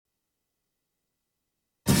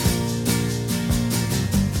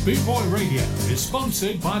Boot Boy Radio is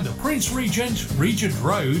sponsored by the Prince Regent, Regent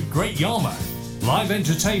Road, Great Yarmouth. Live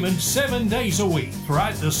entertainment 7 days a week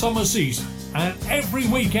throughout the summer season and every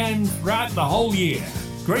weekend throughout the whole year.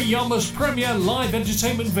 Great Yarmouth's premier live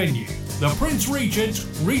entertainment venue, the Prince Regent,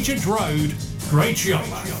 Regent Road, Great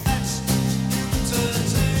Yarmouth.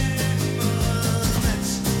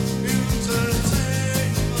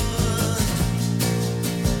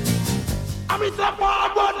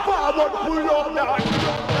 Pull up now.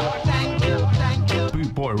 Thank you.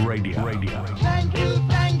 Boot Boy Radio. Thank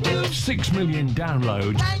you. 6 million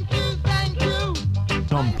downloads. Thank you.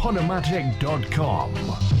 On Podomatic.com.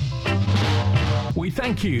 We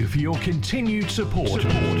thank you for your continued support.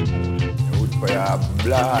 Good for your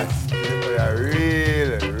blast. Good for your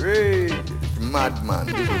real madman.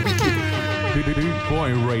 Boot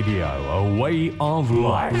Boy Radio, a way of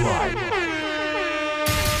life.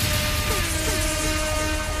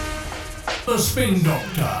 The Spin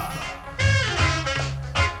Doctor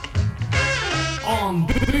on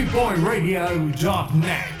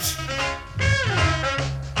bootboyradio.net.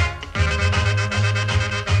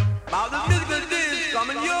 Now the musical is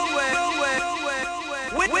coming your way.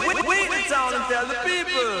 Wait the town and tell the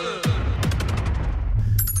people.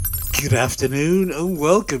 Good afternoon and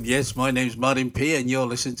welcome. Yes, my name's Martyn P and you're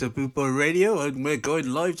listening to Boot Boy Radio and we're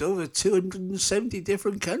going live to over 270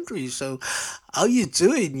 different countries. So how you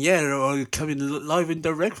doing? Yeah, I'm coming live and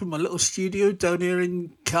direct from my little studio down here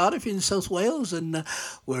in Cardiff in South Wales and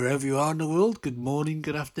wherever you are in the world, good morning,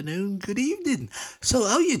 good afternoon, good evening. So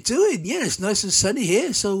how you doing? Yeah, it's nice and sunny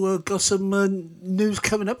here. So got some news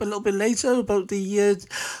coming up a little bit later about the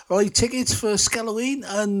tickets for Halloween,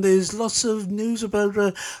 and there's lots of news about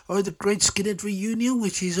the Great Skinhead reunion,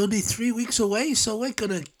 which is only 3 weeks away. So we're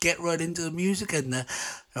gonna get right into the music, and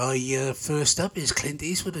first up is Clint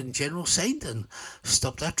Eastwood and General Saint, and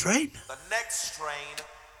Stop That Train. The next train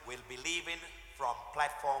will be leaving from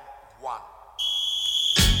platform 1.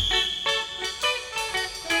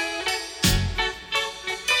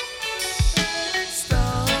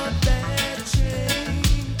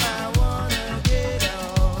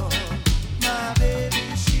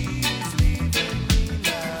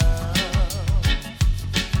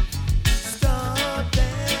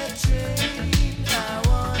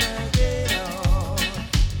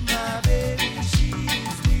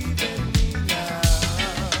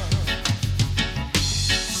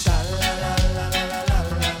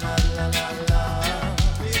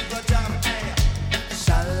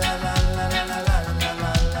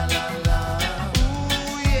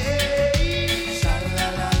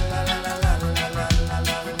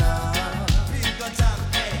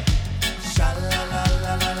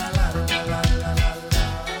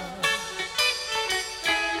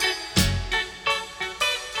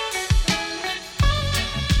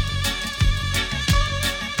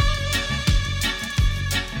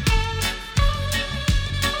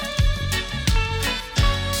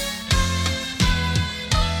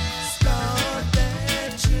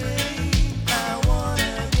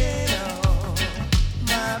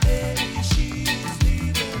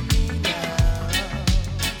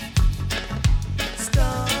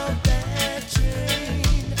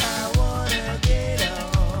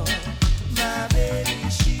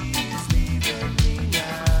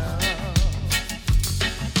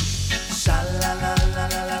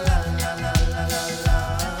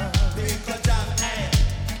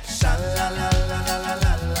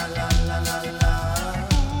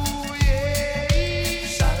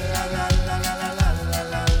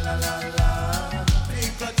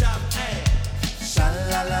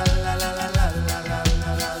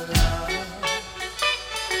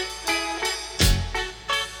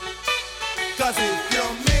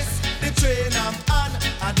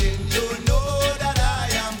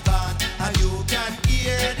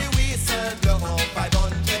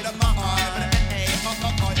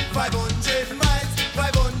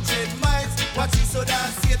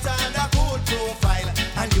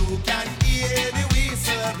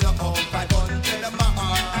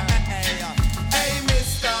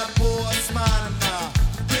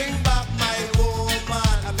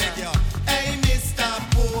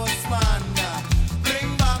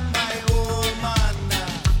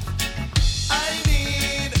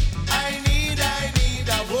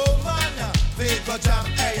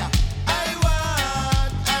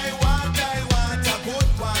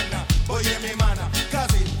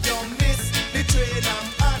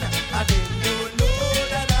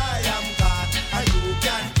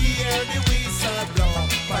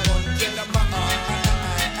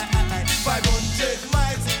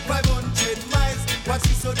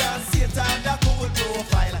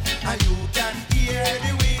 And you can hear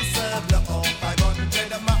the whistle blow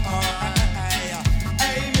 500 miles.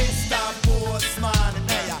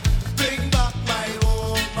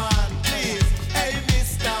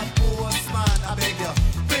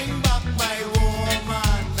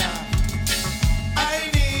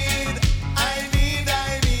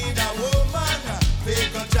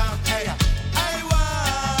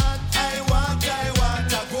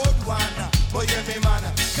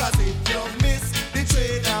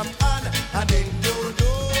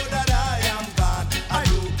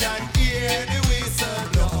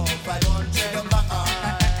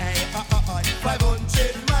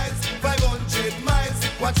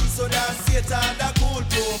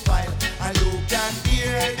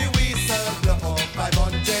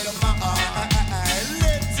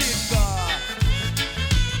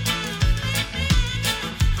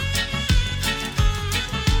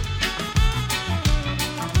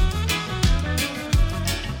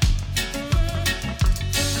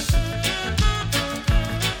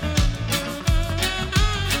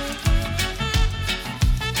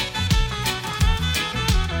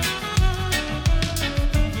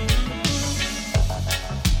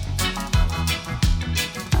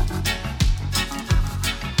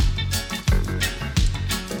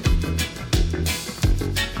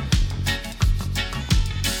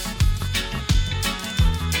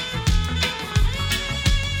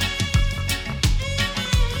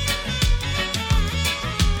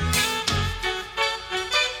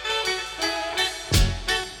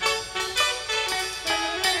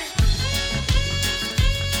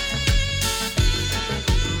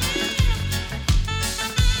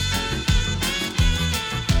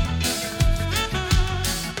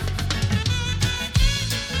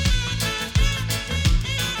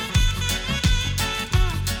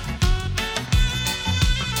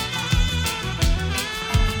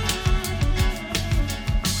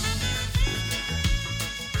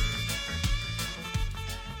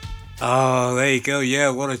 Oh, there you go. Yeah,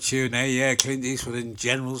 what a tune, eh? Yeah, Clint Eastwood and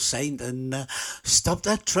General Saint and Stop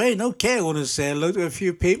That Train. Okay, I want to say hello to a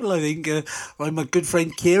few people. I think my good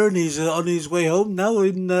friend Kieran is on his way home now,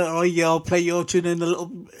 and I'll play your tune in a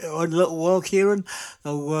little while, Kieran. I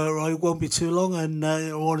won't be too long, and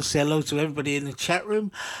I want to say hello to everybody in the chat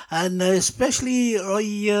room, and especially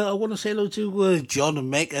I want to say hello to John and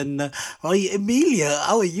Meg and Amelia.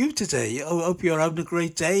 How are you today? I hope you're having a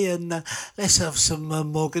great day, and let's have some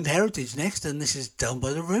Morgan Heritage next, and this is Down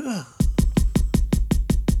by the River.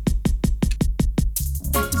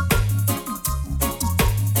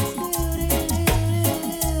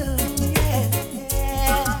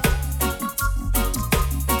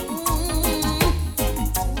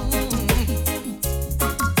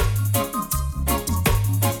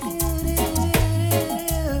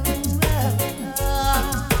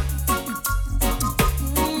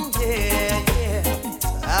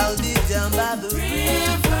 I'll be down by the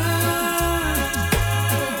river,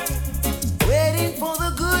 waiting for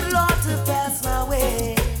the good Lord to pass my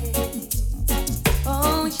way.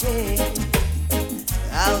 Oh yeah,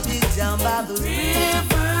 I'll be down by the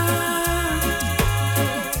river,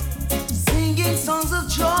 singing songs of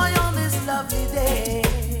joy on this lovely day.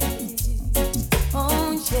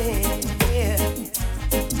 Oh yeah,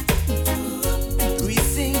 three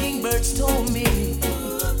singing birds told me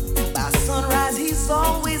by sunrise he's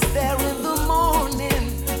always there in the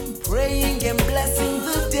morning, praying and blessing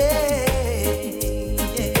the day.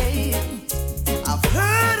 I've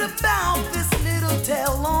heard about this little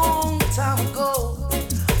tale long time ago,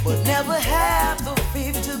 but never had the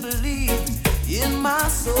faith to believe in my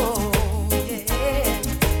soul.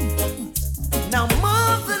 Now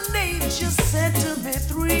Mother Nature sent to me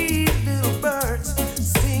three little birds,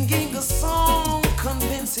 singing a song,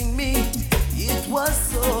 convincing me it was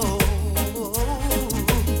so.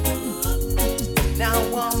 Now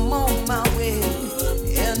I'm on my way.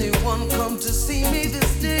 Anyone come to see me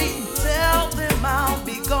this day, tell them I'll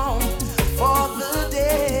be gone for the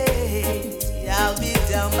day. I'll be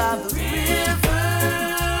down by the river,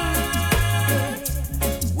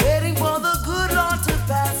 waiting for the good Lord to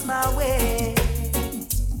pass my way.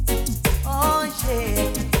 Oh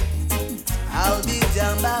yeah, I'll be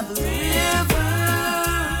down by the river,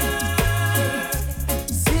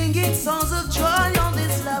 singing songs of joy on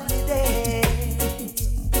this lovely day.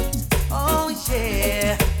 Oh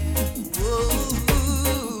yeah. Whoa.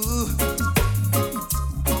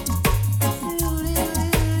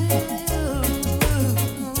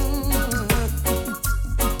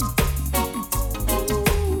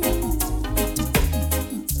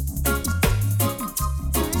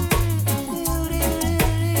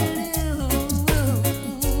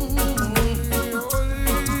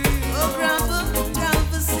 Oh, grandpa,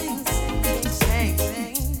 sing, sing,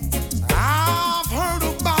 sing. I've heard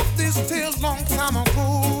about this tale long time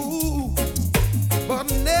ago, but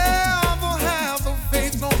never have the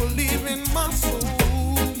faith nor believe in my soul.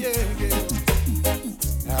 Yeah, yeah.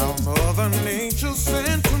 Now Mother Nature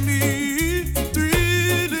sent to me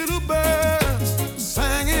three little birds,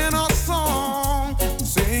 singing a song,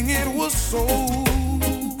 saying it was so.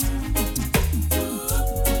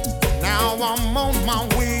 Now I'm on my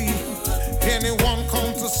way. Anyone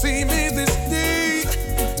come to see me this day,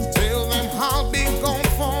 tell them I'll be gone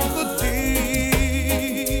for the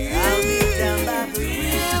day. I'll be down by the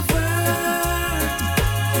river,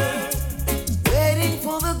 waiting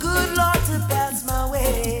for the good Lord to pass my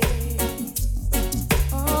way.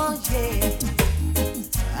 Oh yeah,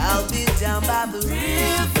 I'll be down by the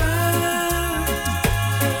river,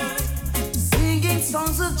 singing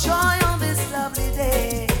songs of joy on this lovely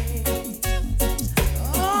day.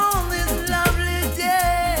 On this lovely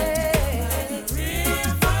day.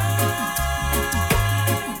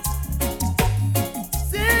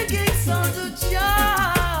 Singing songs of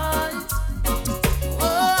joy.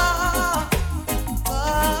 Oh,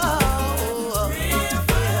 oh,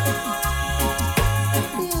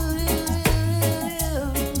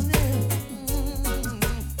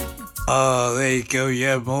 Oh, there you go.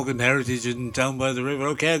 Yeah, Morgan Heritage and Down by the River.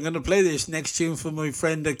 Okay, I'm going to play this next tune for my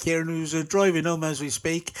friend Kieran, who's driving home as we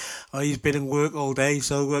speak. He's been in work all day.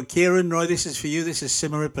 So, Kieran, right, this is for you. This is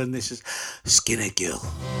Simmerip and this is Skinner Gill.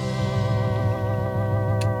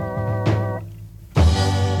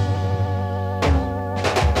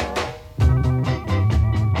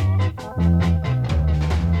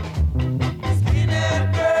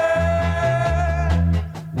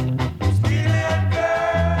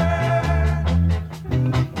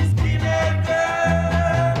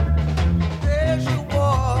 There she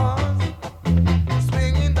was,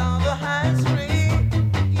 swinging down the high street,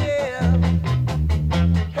 yeah.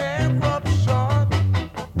 Hair cropped short,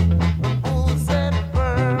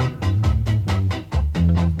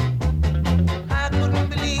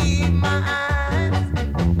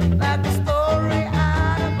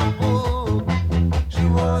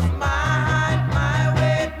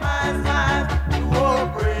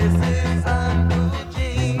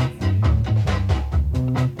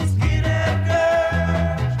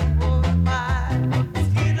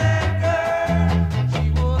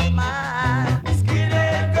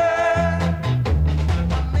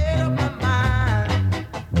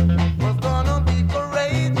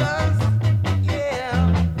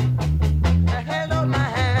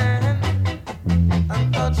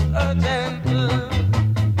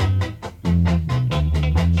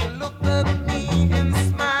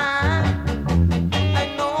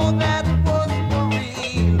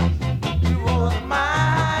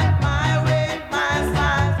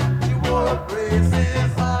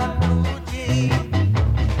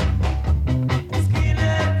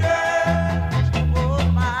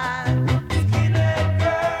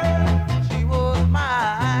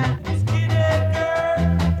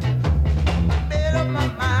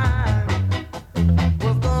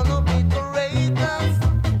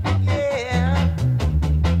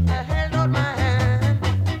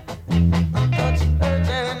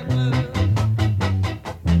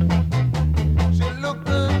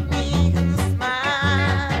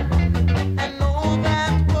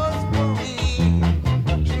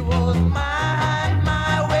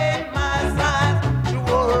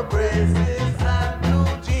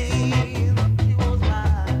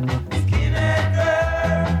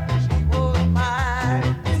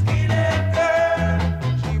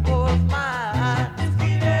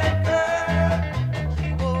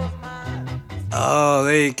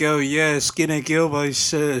 go, yeah, Skinner Gill by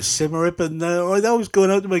Simmerip, and that was going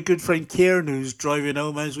out to my good friend Kieran, who's driving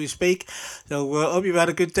home as we speak. So hope you've had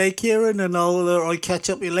a good day, Kieran, and I'll catch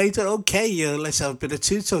up with you later. Okay, let's have a bit of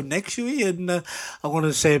two-tone next, shall we? And I want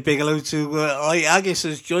to say a big hello to AkA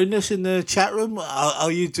has joined us in the chat room. How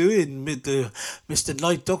you doing, Mr.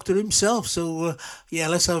 Night Doctor himself? So yeah,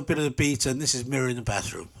 let's have a bit of the beat, and this is Mirror in the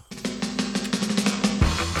Bathroom.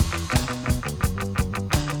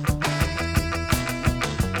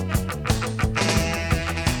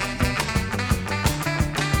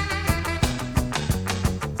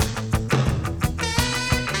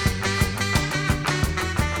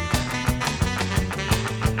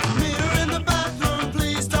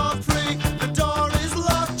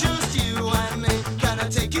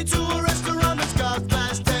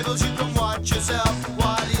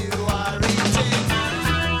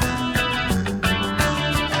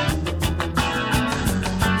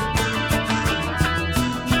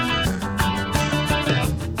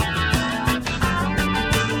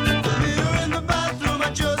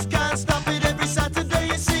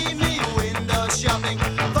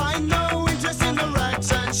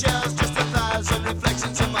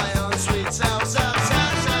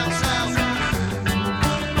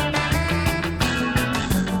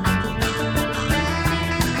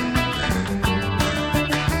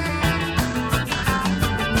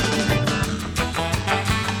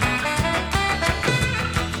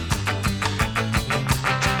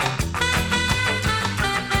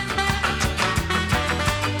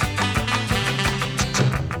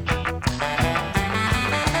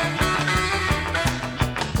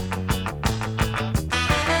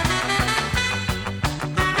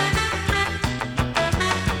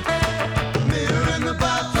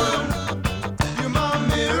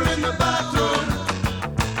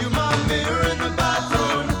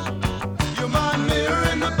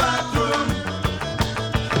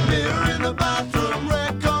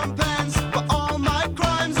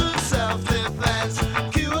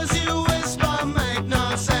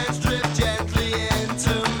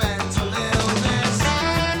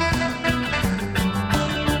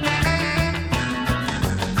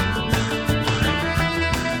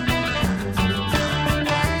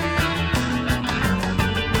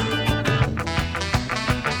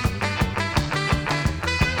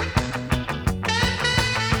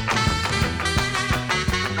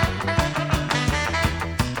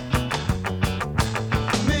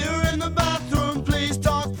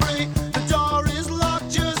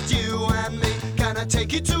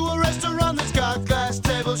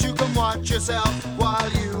 Yourself while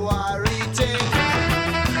you are eating.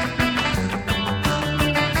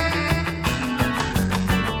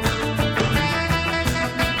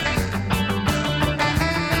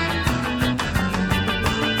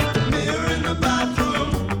 Mirror in the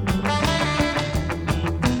bathroom.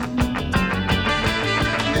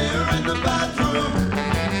 Mirror in the bathroom.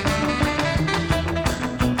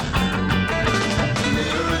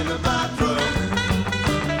 Mirror in the bathroom. Mirror in the bathroom.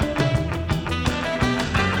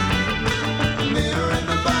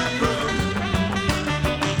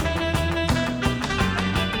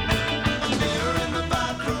 Mirror in the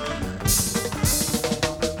bathroom.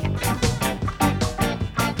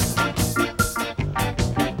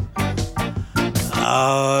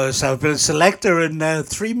 So I've been a selector and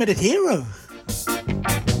 3-minute hero.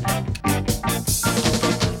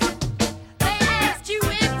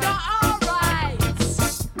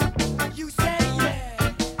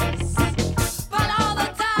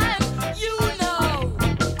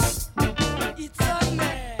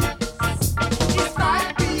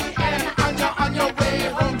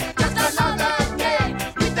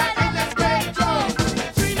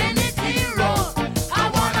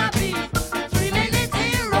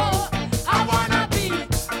 I wanna be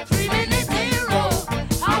 3-minute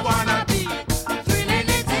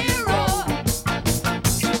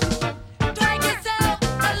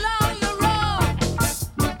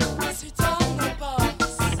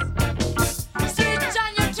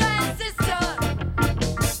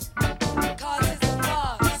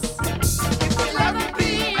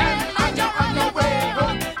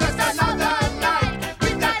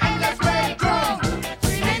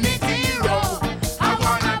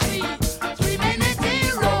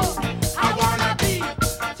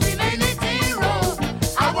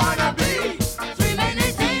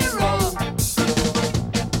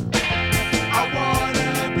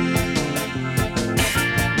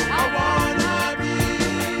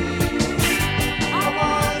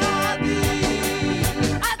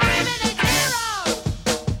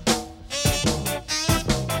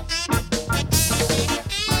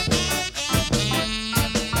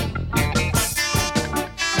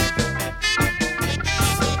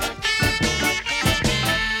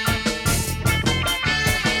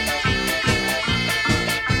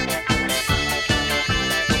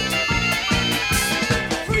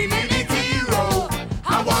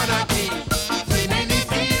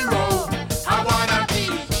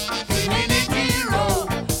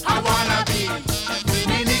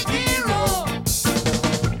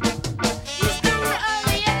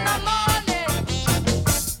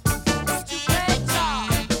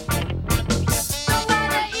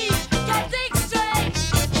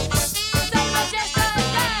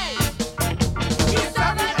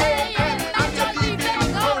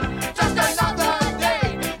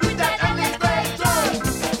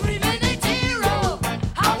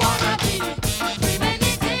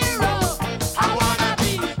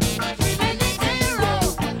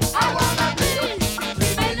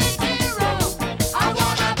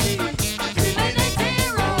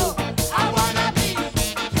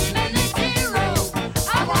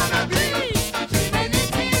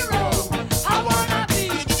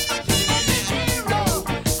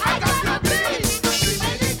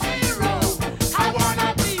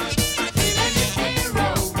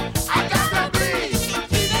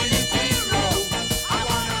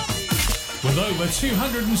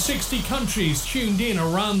 260 countries tuned in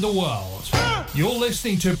around the world. You're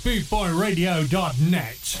listening to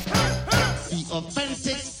bootboyradio.net. The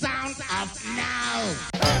authentic sound of now.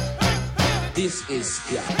 This is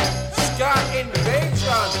Ska. Ska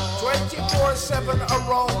Invasion, 24/7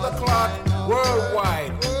 around the clock,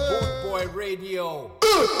 worldwide. Bootboy Radio.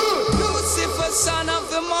 Lucifer, son of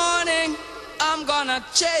the morning, I'm gonna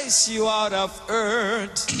chase you out of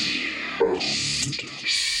earth.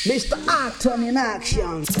 Mr. Acton in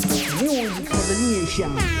action, music for the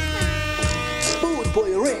nation.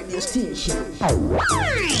 Bootboy Radio Station.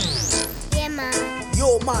 Yeah, man.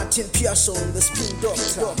 Yo, Martyn, Parson, the Spin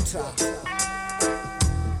Doctor.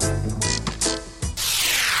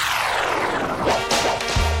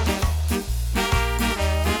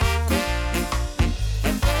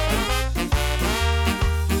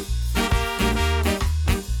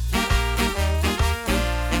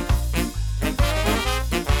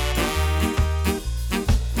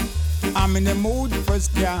 I'm in the mood for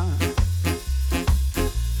ska,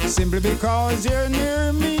 simply because you're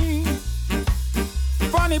near me.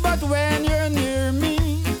 Funny, but when you're near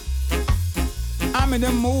me, I'm in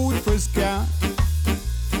the mood for ska.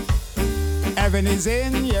 Heaven is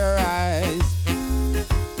in your eyes,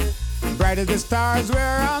 bright as the stars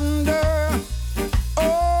we're under.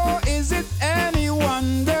 Oh, is it any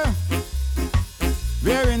wonder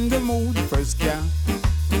we're in the mood for ska?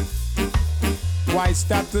 Why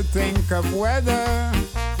stop to think of whether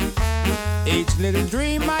each little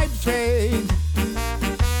dream might fade?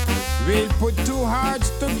 We'll put two hearts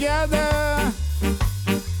together.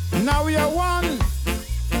 Now we are one.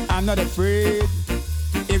 I'm not afraid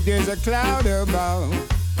if there's a cloud above.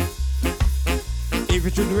 If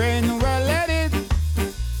it should rain, well, let it.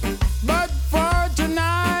 But for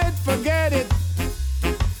tonight, forget it.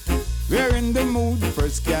 We're in the mood for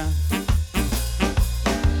ska.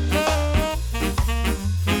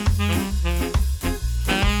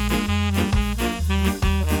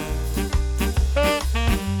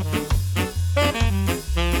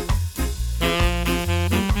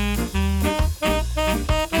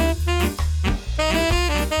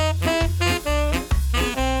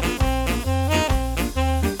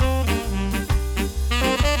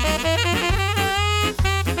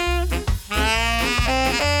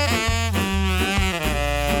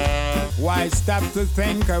 Stop to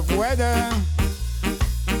think of whether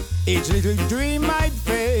each little dream might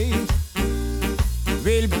fade.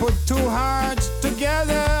 We'll put two hearts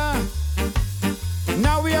together.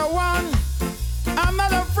 Now we are one. I'm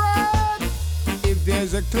not afraid if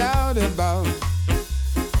there's a cloud above.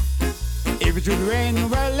 If it should rain,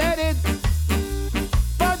 well, let it.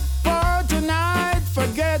 But for tonight,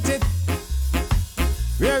 forget it.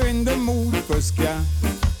 We're in the mood for ska.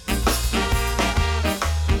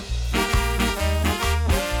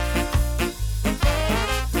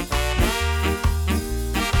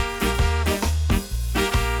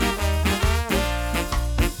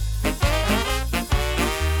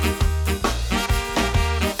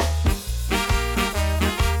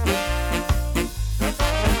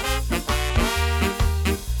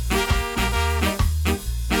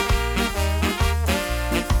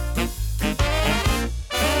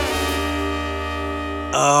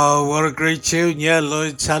 Oh, what a great tune. Yeah,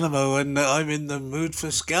 Lloyd Tanamo, and I'm in the mood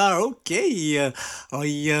for ska. Okay,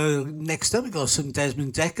 next up we got some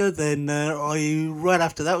Desmond Dekker. Then right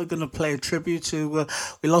after that we're going to play a tribute to,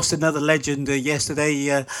 we lost another legend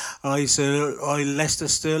yesterday, Lester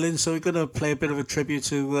Sterling. So we're going to play a bit of a tribute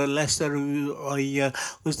to Lester, who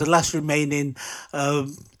was the last remaining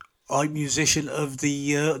musician of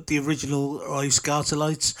the original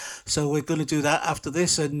Scartalites. So we're going to do that after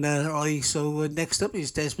this, and next up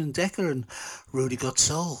is Desmond Dekker and Rudy Got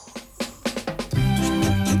Soul.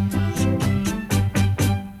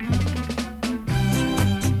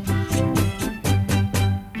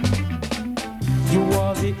 You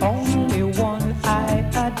are the only one I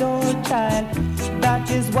adore, child. That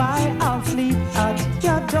is why I'll sleep at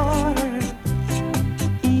your door,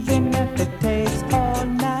 even if it takes all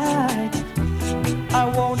night. I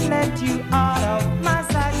won't let you out of my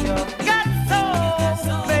sight. You've got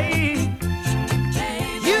soul, babe.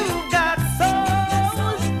 You've got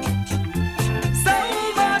soul, so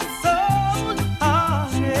much soul, oh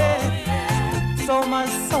yeah. So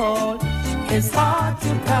much soul is hard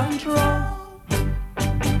to control.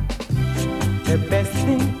 The best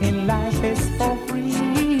thing in life is for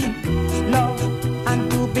free. Love and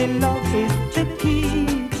to be loved is the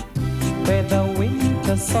key. Whether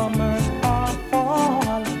winter, summer or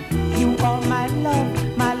fall, you are my love,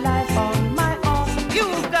 my life on my all. You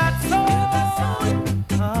got soul,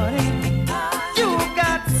 honey. You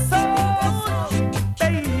got soul,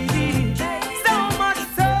 baby. So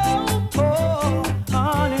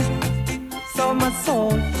so my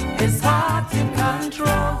soul is hard to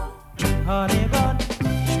control. Honey bun.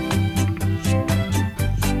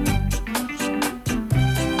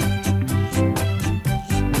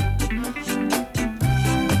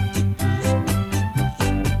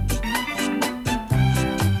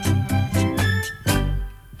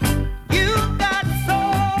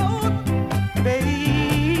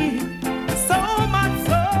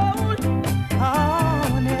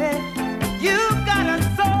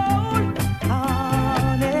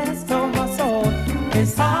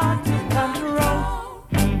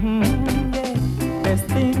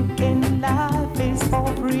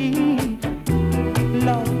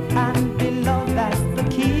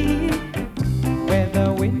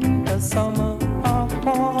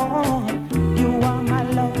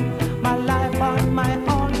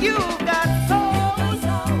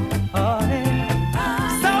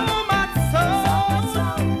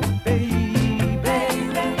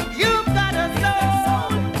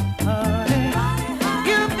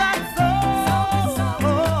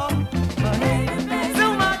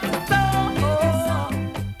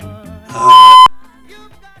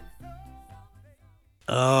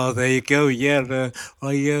 There you go. Yeah,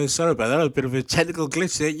 I sorry about that. A bit of a technical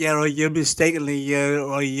glitch there. Yeah, I mistakenly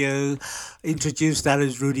I introduced that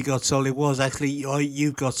as Rudy Got Soul. It was actually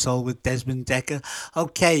You Got Soul with Desmond Decker.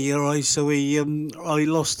 Okay, all right. So I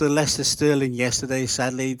lost Lester Sterling yesterday.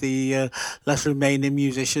 Sadly, the last remaining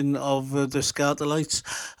musician of the Scartalites,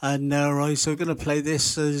 and right. So we're going to play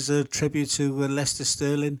this as a tribute to Lester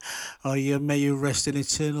Sterling. May you rest in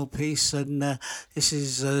eternal peace. And this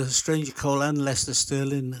is Stranger Cole and Lester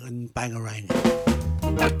Sterling and Bangarang.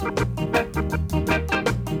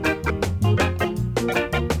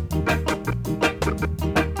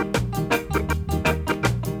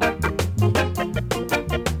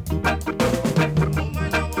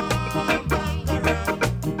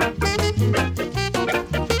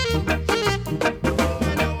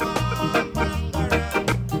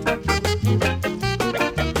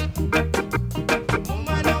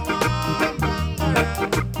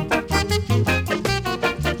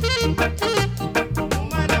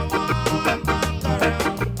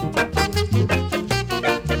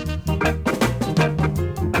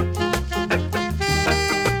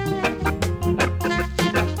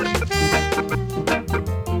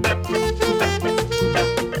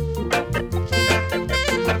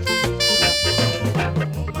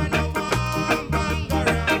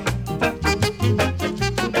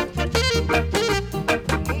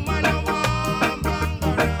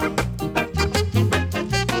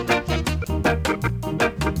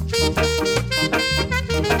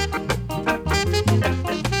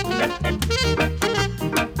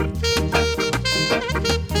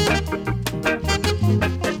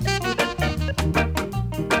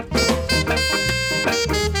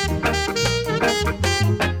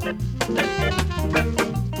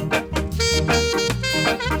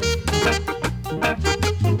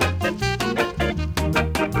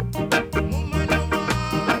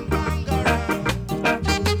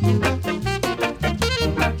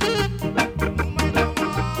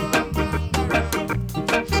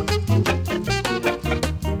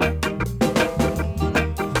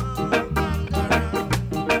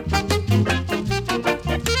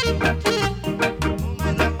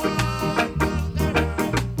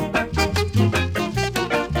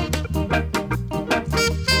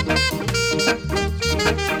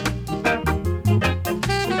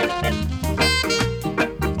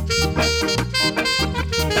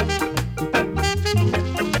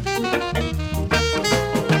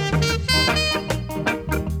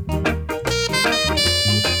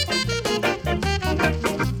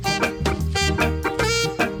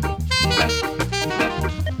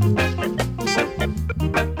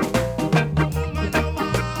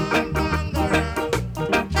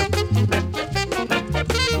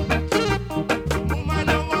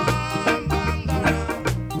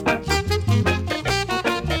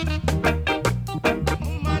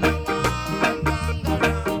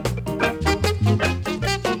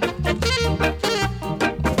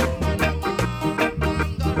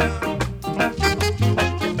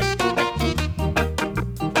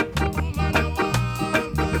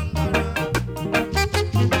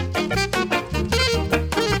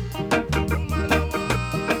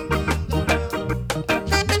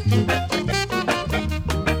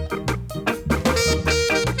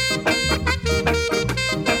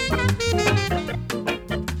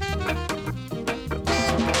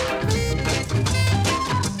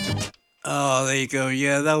 Oh, there you go.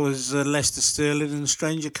 Yeah, that was Lester Sterling and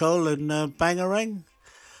Stranger Cole and Bangarang.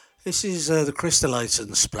 This is the Crystallites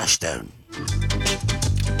and Splashdown.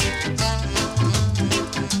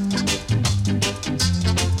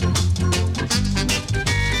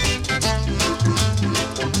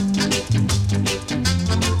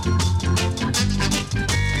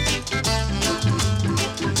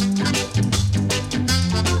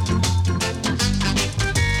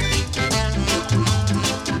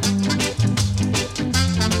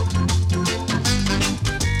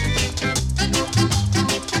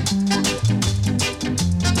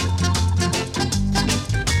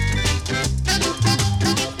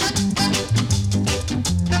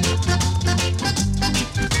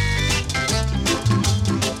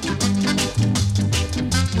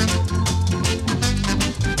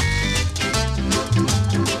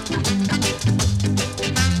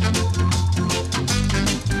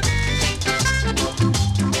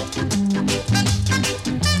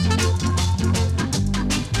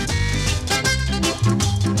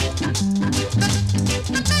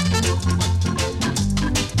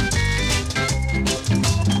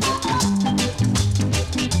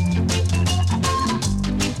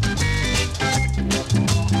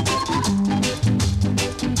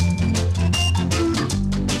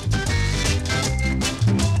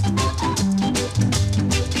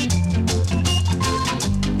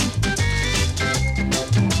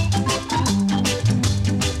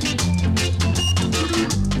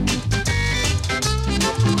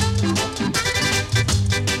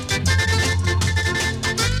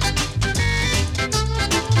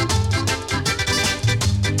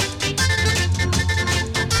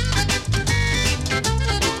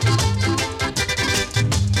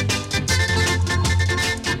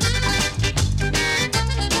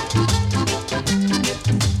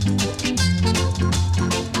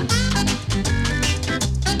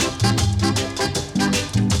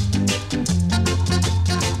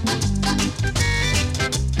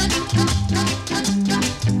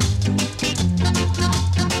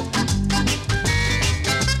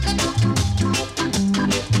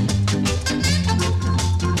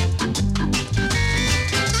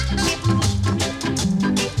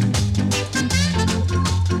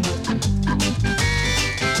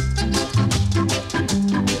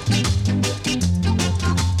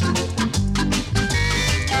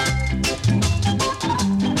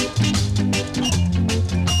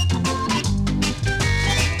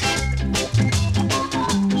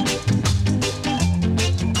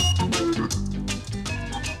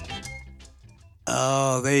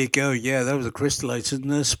 Oh, there you go. Yeah, that was a Crystallites and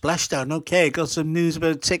Splashdown. Okay, got some news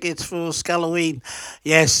about tickets for Scalloween.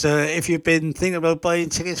 Yes, if you've been thinking about buying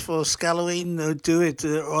tickets for Scalloween, do it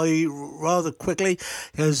rather quickly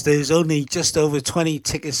because there's only just over 20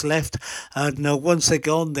 tickets left. And once they're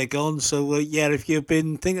gone, they're gone. So, yeah, if you've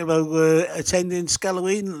been thinking about attending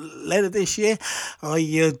Scalloween later this year,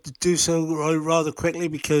 I do so rather quickly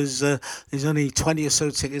because there's only 20 or so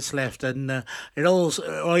tickets left. And it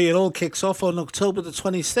all kicks off on October the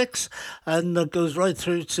 26th and goes right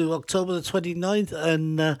through to October the 29th.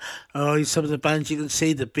 And some of the bands you can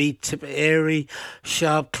see: The Beat, Tipperary,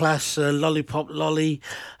 Sharp Class, Lollipop Lolly,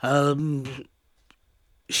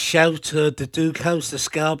 Shout, the Duke House, the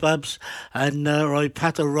Scarbabs, and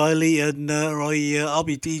Pat O'Reilly, and I'll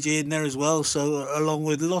be DJing there as well. So along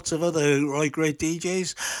with lots of other great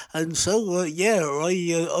DJs, and so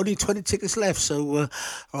only 20 tickets left. So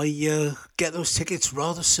I get those tickets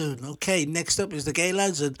rather soon. Okay, next up is the Gay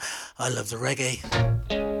Lads, and I love the reggae.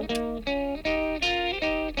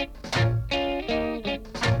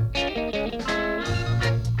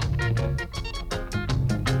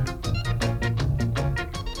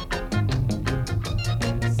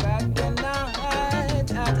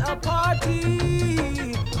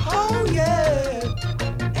 Oh yeah,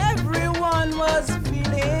 everyone was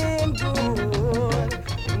feeling good.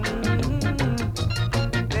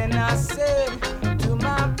 Then I said to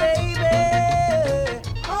my baby,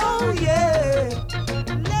 oh yeah,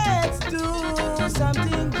 let's do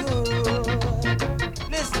something good.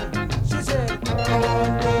 Listen, she said, come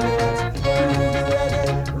on baby, let's do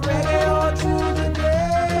the reggae all through the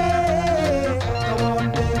day. Come on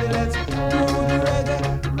baby, let's do the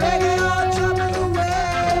reggae all trouble away.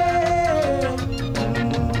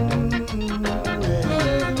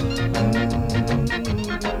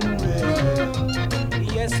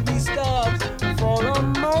 Yes, we stopped for a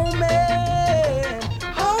moment.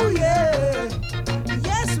 Oh yeah.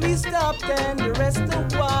 Yes, we stopped and rest a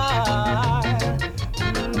while.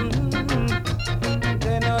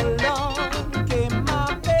 Then along came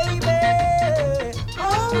my baby.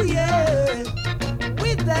 Oh yeah.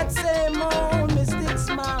 With that same old mystic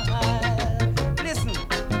smile. Listen,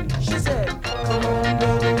 she said, come on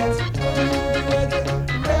baby, let's do the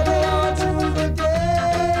reggae all through the day.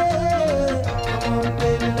 Come on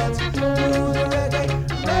baby, let's do the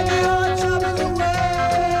reggae all trouble away.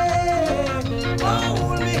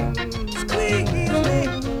 Hold me, squeeze me,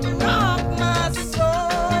 rock my soul.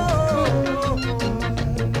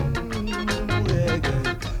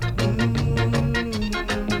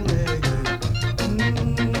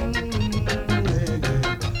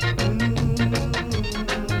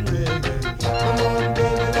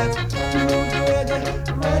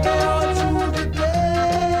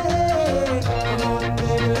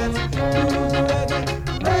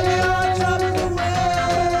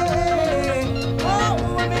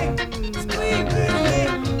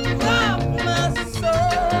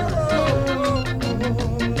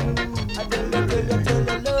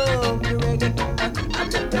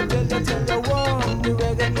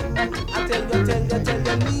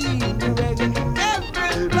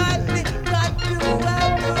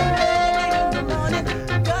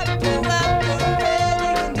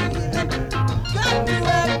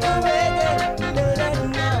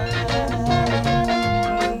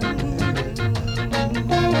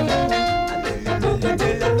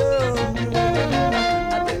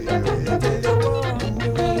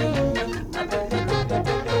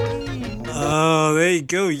 Oh, there you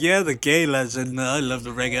go. Yeah, the Gay Lads, and I love the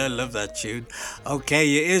reggae. I love that tune.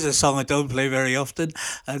 Okay, it is a song I don't play very often,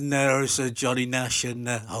 and there's Johnny Nash and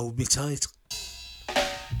Hold Me Tight.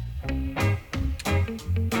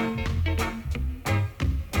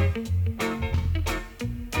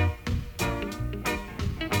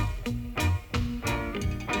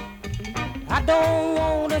 I don't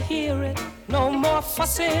wanna hear it. No more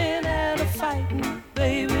fussing and a fighting,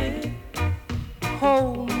 baby.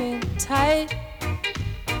 Hold me tight.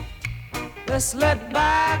 Let's let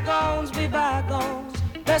bygones be bygones.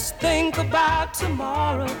 Let's think about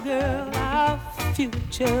tomorrow, girl. Our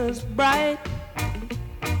future's bright.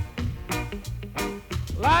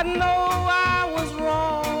 Well, I know I was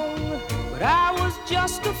wrong, but I was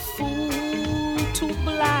just a fool, too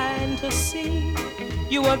blind to see.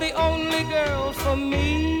 You were the only girl for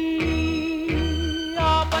me.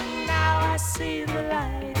 Oh, but now I see the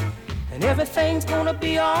light, and everything's gonna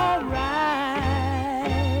be alright,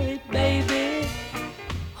 baby.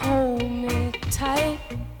 Hold me tight.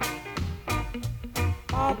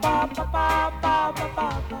 Ba ba ba ba ba ba ba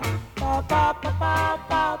ba ba ba ba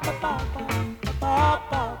ba ba ba. Ba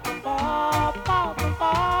ba ba ba ba ba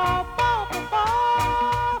ba ba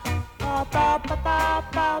ba ba.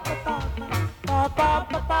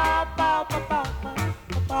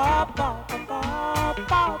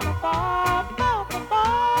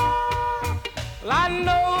 Well, I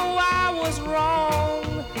know I was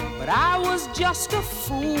wrong, but I was just a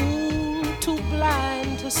fool, too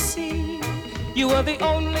blind to see you were the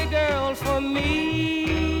only girl for me.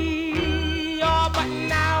 Oh, but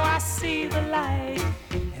now I see the light,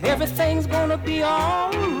 and everything's gonna be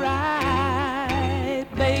alright,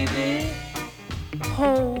 baby.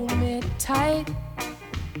 Hold me tight,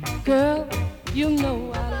 girl, you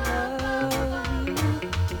know I love you.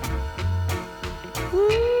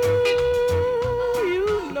 Ooh,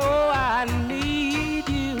 you know I need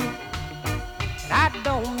you, and I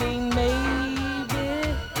don't mean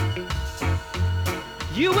maybe.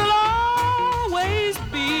 You will always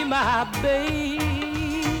be my baby.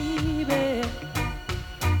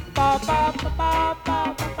 Ba ba ba ba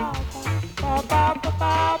ba ba ba ba ba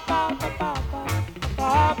ba ba ba.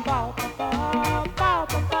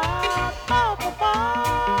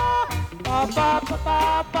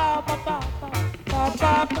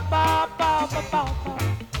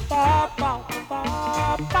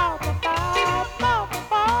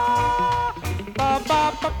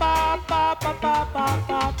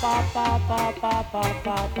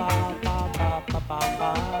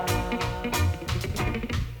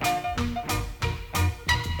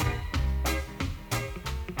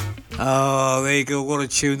 Oh, there you go. What a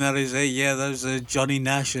tune that is. Yeah, that was Johnny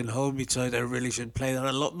Nash and Hold Me Tight. I really should play that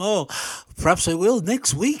a lot more. Perhaps I will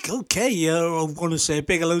next week. Okay, I'm going to say a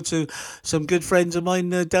big hello to some good friends of mine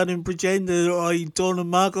down in Bridgend. Dawn and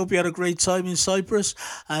Mark, hope you had a great time in Cyprus.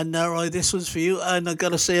 And this one's for you. And I've got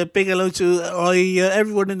to say a big hello to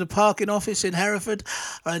everyone in the parking office in Hereford.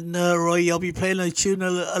 And I'll be playing a tune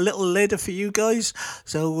a little later for you guys.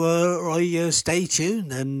 So stay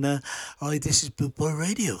tuned. And this is Boot Boy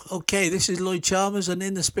Radio. Okay, this is Lloyd Chalmers, and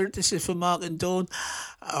In the Spirit, this is for Mark and Dawn.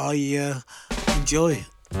 Enjoy.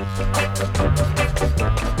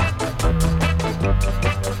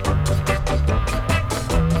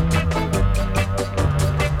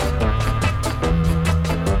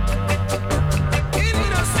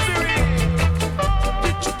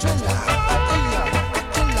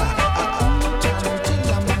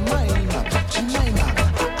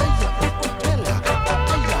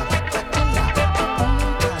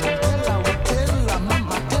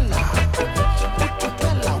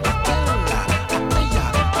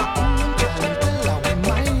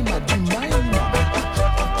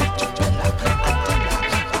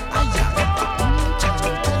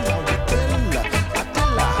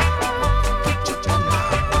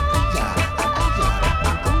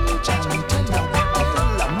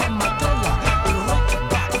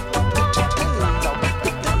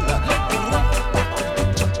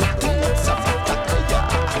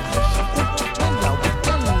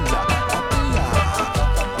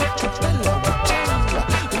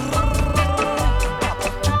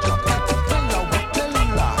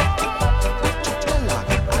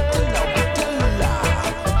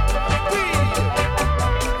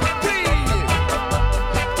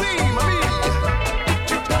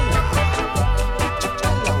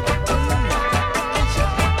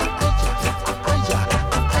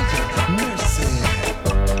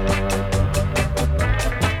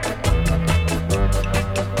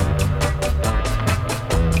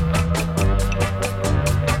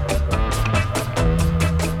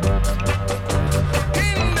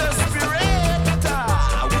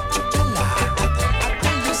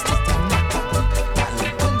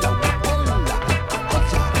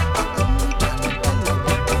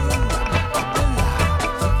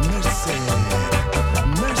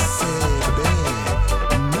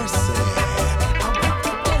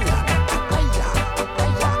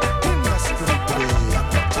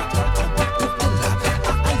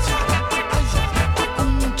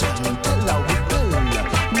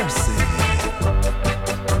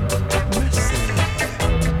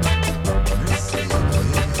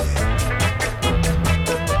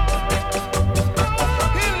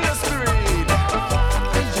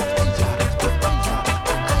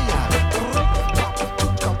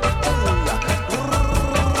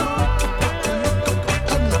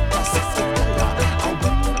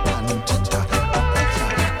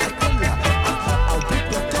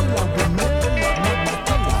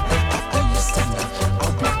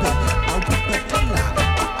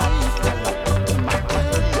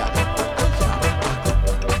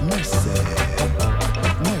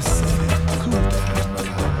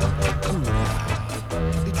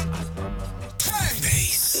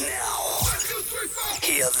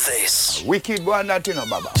 Wicked one that you know,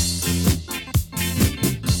 Baba.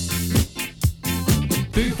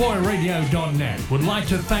 BootboyRadio.net would like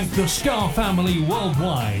to thank the Ska family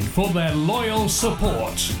worldwide for their loyal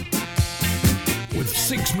support. With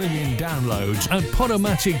 6 million downloads at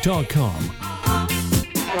Podomatic.com.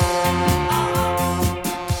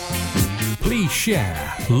 Please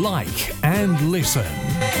share, like and listen.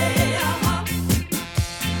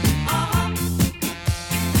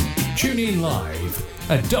 Tune in live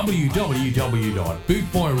at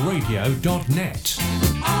www.bootboyradio.net.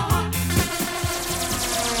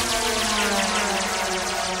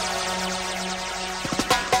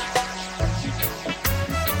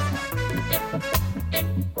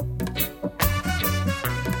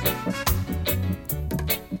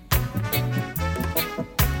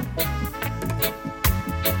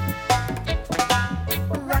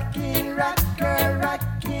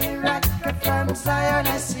 Zion,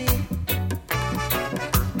 I see.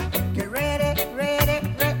 Get ready,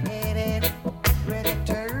 ready, ready, ready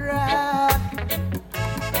to rock.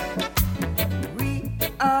 We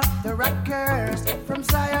are the rockers from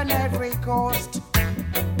Zion, every coast.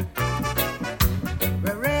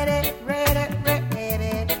 We're ready, ready,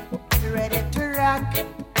 ready, ready to rock.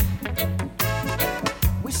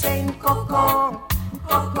 We sing Coco,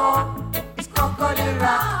 Coco, it's Coco the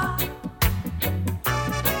rock.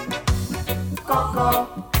 Coco,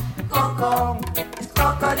 Coco, it's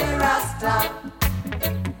Coco the Rasta.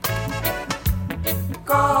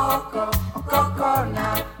 Coco, oh Coco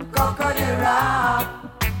now, Coco the Rock.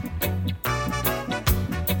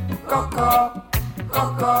 Coco,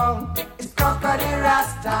 Coco, it's Coco the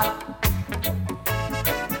Rasta.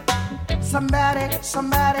 Somebody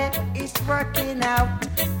is working out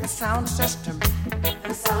the sound system.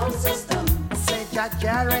 The sound system. Say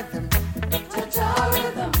Jaja rhythm. Jaja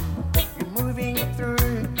rhythm. Moving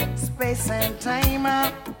through space and time.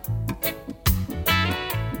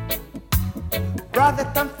 Brother,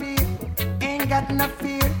 don't fear, ain't got no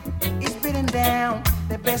fear. He's beating down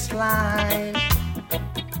the best line.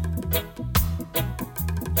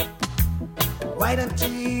 Why don't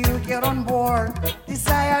you get on board the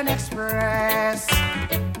Zion Express?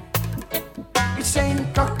 It's saying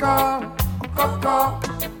Coco, Coco,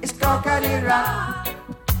 it's Coco the Rock.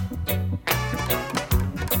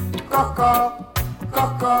 Coco,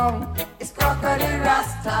 Coco, it's Coco the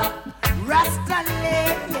Rasta. Rasta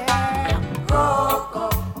live, yeah. Coco,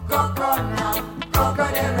 Coco now, Coco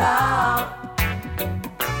the Rock.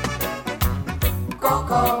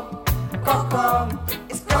 Coco, Coco,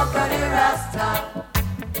 it's Coco the Rasta.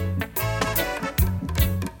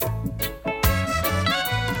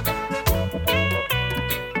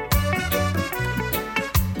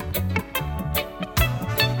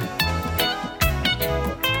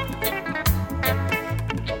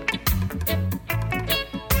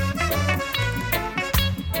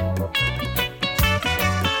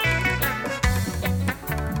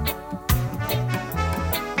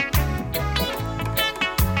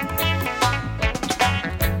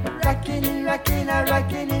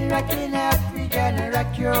 Rockin' out, we gonna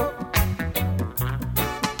rock you.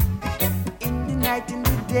 In the night, in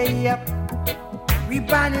the day, up, we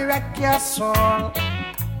gonna rock your soul.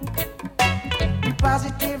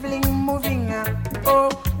 Positively moving up, oh,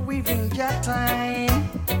 weaving your time.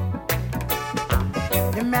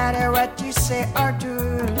 No matter what you say or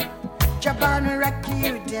do, you're gonna rock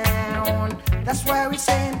you down. That's why we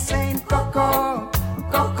saying Coco,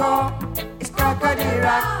 Coco, it's Coco the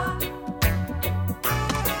Rock.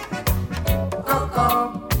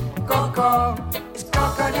 Coco, Coco, it's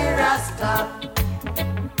Coco the Rasta.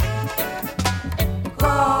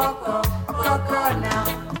 Coco, Coco now,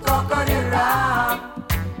 Coco the Rock.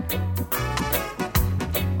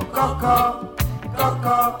 Coco,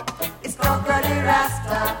 Coco, it's Coco the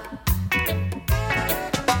Rasta.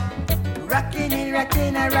 Rockin' it,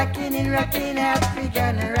 rockin' it, rockin' it, rockin' out, we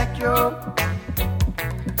gonna rock you.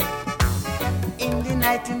 In the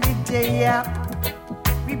night, in the day, yeah.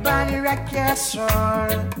 We body rock your soul.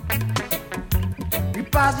 We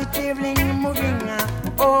positively moving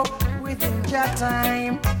oh, within your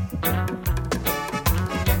time.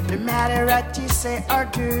 No matter what you say or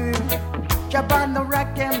do, you're bound to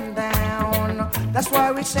rock them down. That's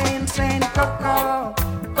why we saying Coco,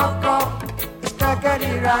 Coco, it's Coco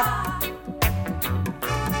the Rock.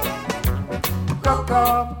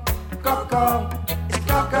 Coco, Coco, it's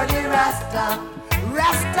Coco the Rasta.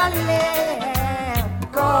 Rasta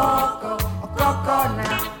live. Coco, Coco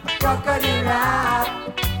now, Coco the Rock.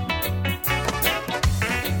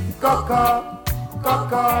 Coco,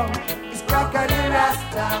 Coco, it's Coco the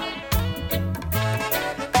Rasta.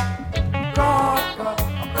 Coco,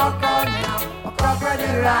 Coco now, Coco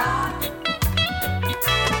the Rock.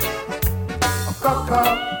 Coco,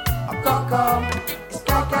 Coco, it's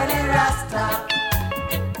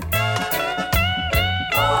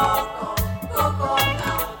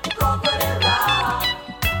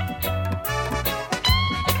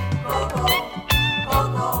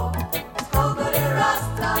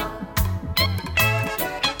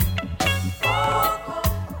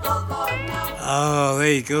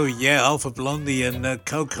there you go. Yeah, Alpha Blondie and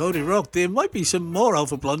Cody Rock. There might be some more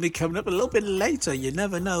Alpha Blondie coming up a little bit later. You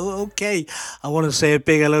never know. Okay, I want to say a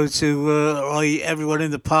big hello to everyone in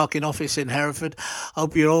the parking office in Hereford.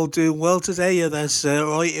 Hope you're all doing well today. That's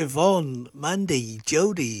Yvonne, Mandy,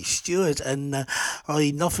 Jody, Stuart, and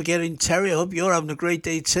not forgetting Terry. I hope you're having a great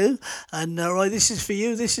day too. And this is for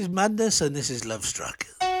you. This is Madness, and this is Love Struck.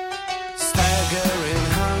 Staggering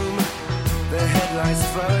home, the headlights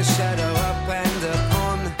throw a shadow up and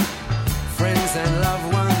upon friends and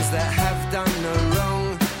loved ones that have done no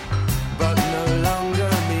wrong, but no longer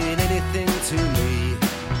mean anything to me.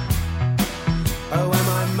 Oh, am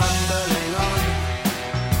I mumbling on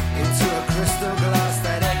into a crystal glass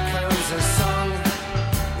that echoes a song?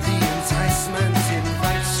 The enticement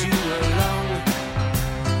invites you along,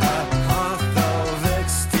 a path of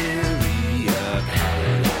exterior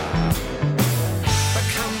colour. But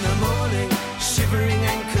come the morning, shivering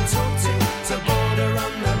and contorting, to border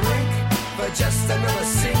on the brink for just another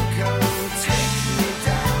Cinco. Take me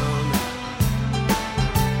down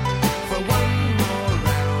for one more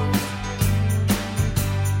round.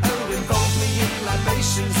 Oh, involve me in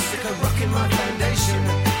libations, stick a rock in my foundation,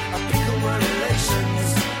 I pickle my relations,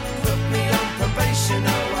 put me on probation.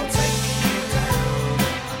 Oh, I'll take you down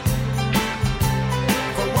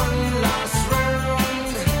for one last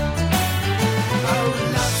round. Oh,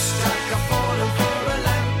 love struck, I've fallen for a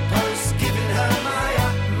lamppost, giving her my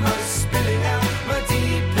utmost, spilling out my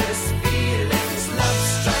deepest feelings. Love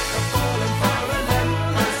struck, I've fallen for a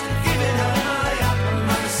lamppost, giving her my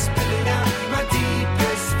utmost, spilling out my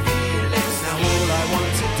deepest feelings. Now all I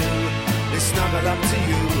want to do is snuggle up to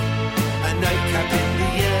you, a nightcap in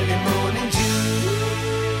the early morning dew.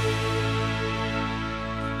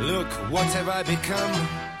 Look, what have I become?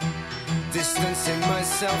 Distancing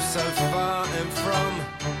myself so far and from,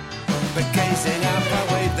 but gazing up I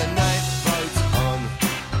wave the night boat on.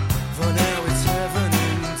 For now it's heaven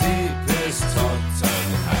in deepest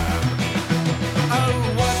Tottenham. Oh,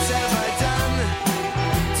 what have I done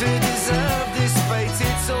to deserve this fate?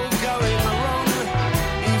 It's all going wrong.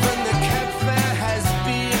 Even the cab fare has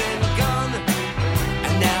been and gone,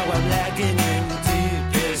 and now I'm lagging in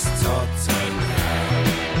deepest Tottenham.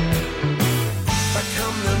 But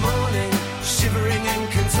come the morning, shivering and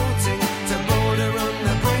contorting, to border on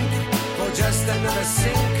the brink for just another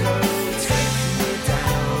Cinco. Take me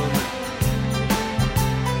down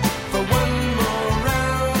for one more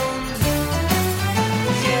round.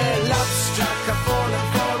 Yeah, love struck, I've fallen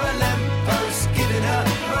for a lamppost, giving her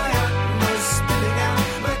my utmost, spilling out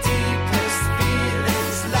my deepest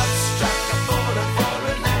feelings. Love struck, I've fallen for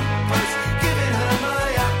a lamppost, giving her my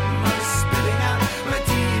utmost, spilling out my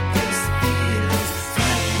deepest feelings.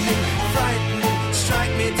 Frightening, frightening,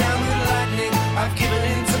 strike me down with lightning. I've given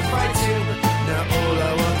in to fighting. Now all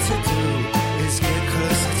I want to do is get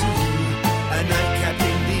closer to you, a nightcap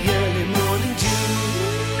in the early morning dew.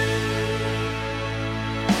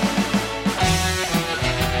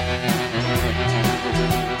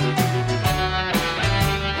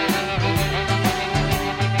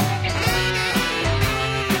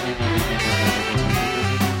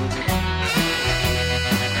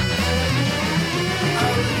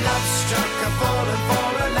 Love struck, I've fallen for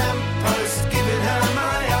a lamppost, giving her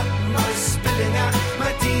my utmost, spilling out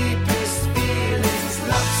my deepest feelings.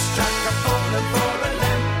 Love struck, I've fallen for a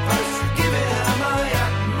lamppost, giving her my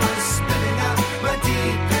utmost, spilling out my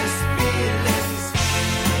deepest feelings.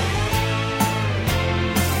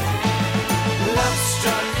 Love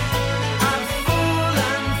struck, I've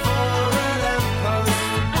fallen for a lamppost,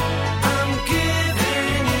 I'm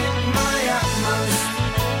giving it my utmost.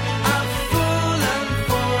 I've fallen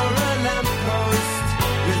for a lamppost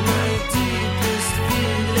with my deepest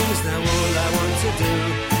feelings. Now all I want to do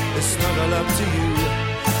is snuggle up to you,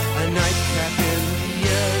 a nightcap in the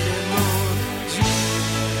early morning.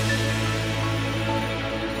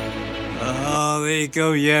 Oh, there you go.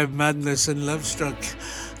 Yeah, Madness and Love Struck.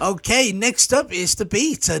 Okay, next up is The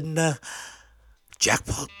Beat and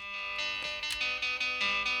Jackpot.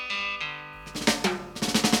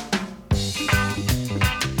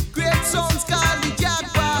 Great songs called the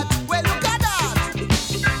jackpot. Well, look at that.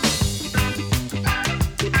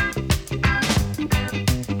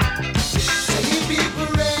 Say hip hip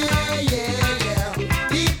hooray, yeah, yeah.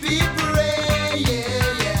 Hip hip hooray,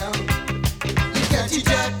 yeah, yeah. You catch your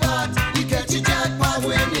jackpot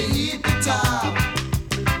when you hit the top.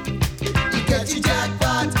 You catch your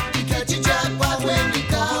jackpot when you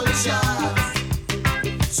call the shots.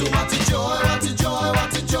 So what a joy, what a joy,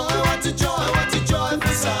 what a joy, what a joy, what a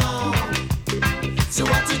joyful sound. So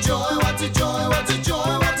what a joy, what a joy, what a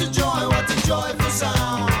joy, what a joy, what a joyful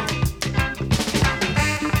sound.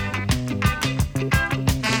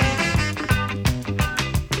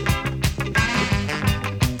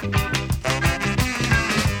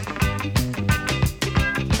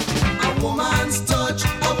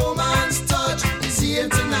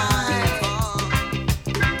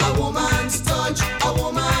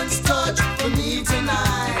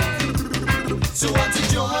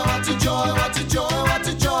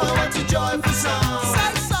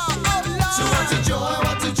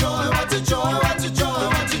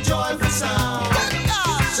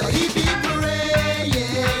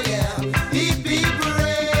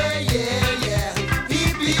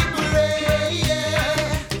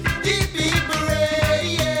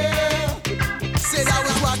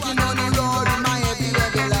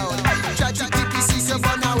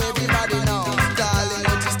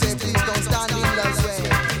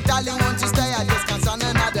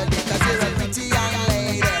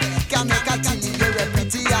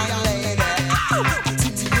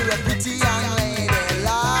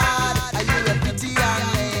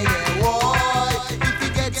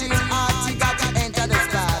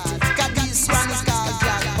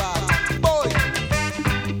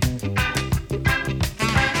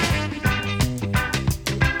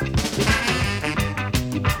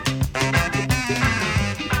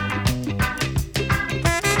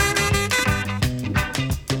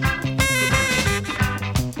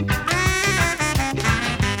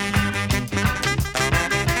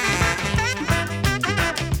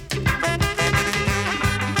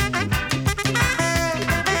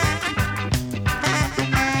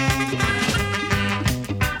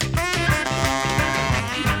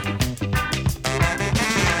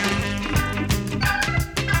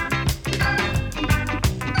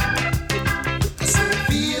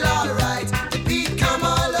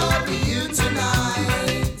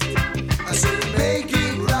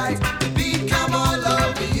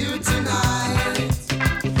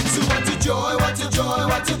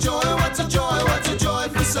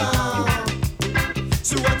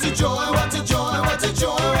 joy, what a joy, what a joy,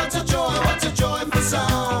 what a joy, what a joyful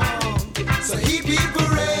sound. So hip hip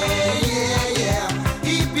hooray, yeah, yeah.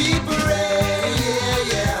 Hip hip hooray,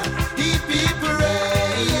 yeah, yeah. Hip hip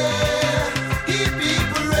hooray, yeah. Hip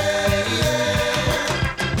hip hooray, yeah.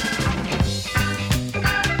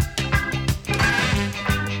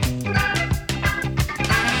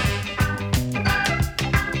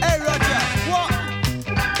 Hey Roger, what?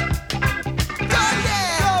 Go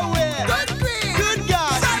there, go where? Good green, good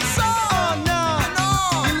God. That's all. Oh no,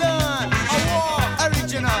 you learn. A war,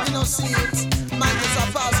 original. You know, see it. Man, just a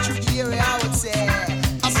pass through the area, I would say.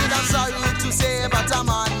 I said I'm sorry to say, but I'm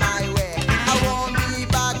on my way. I won't be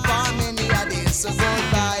back for many a days. So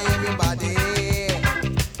goodbye, everybody.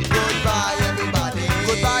 Goodbye, everybody.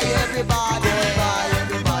 Goodbye, everybody. Goodbye,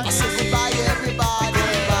 everybody. I said goodbye, everybody.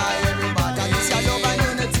 Goodbye, everybody. I miss your love and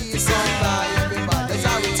unity. So goodbye, everybody. That's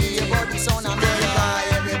how we tell you about the sound. I'm goodbye,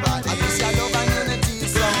 everybody. I miss your love and unity.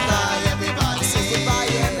 So goodbye, everybody. I said goodbye,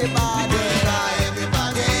 everybody. Goodbye,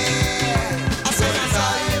 everybody. Yeah. I said I'm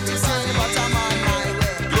sorry to say, but I'm on my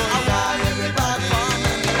way. I won't be back for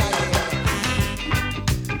many a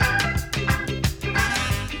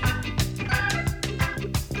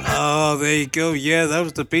Oh, there you go. Yeah, that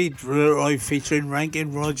was the beat, right, featuring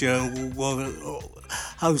Rankin Roger. Well,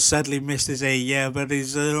 how sadly missed his A, yeah, but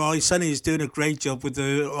his Sonny is doing a great job with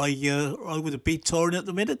the with the beat touring at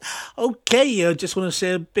the minute. Okay, I just want to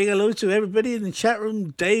say a big hello to everybody in the chat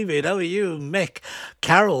room. David, how are you? Mick,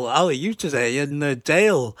 Carol, how are you today? And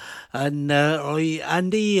Dale, and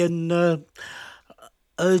Andy, and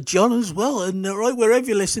John as well, and right, wherever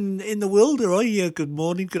you listen in the world, right, good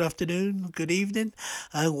morning, good afternoon, good evening,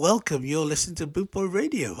 and welcome. You're listening to Boot Boy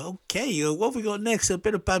Radio. Okay, what have we got next? A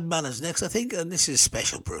bit of Bad Manners next, I think, and this is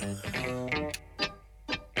Special Brew.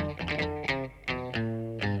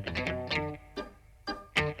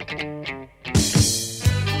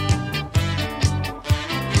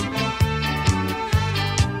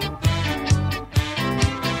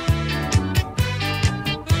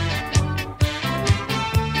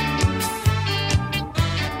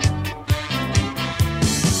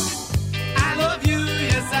 I love you,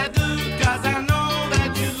 yes I do, 'cause I know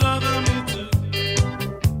that you love me too.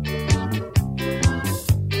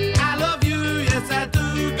 I love you,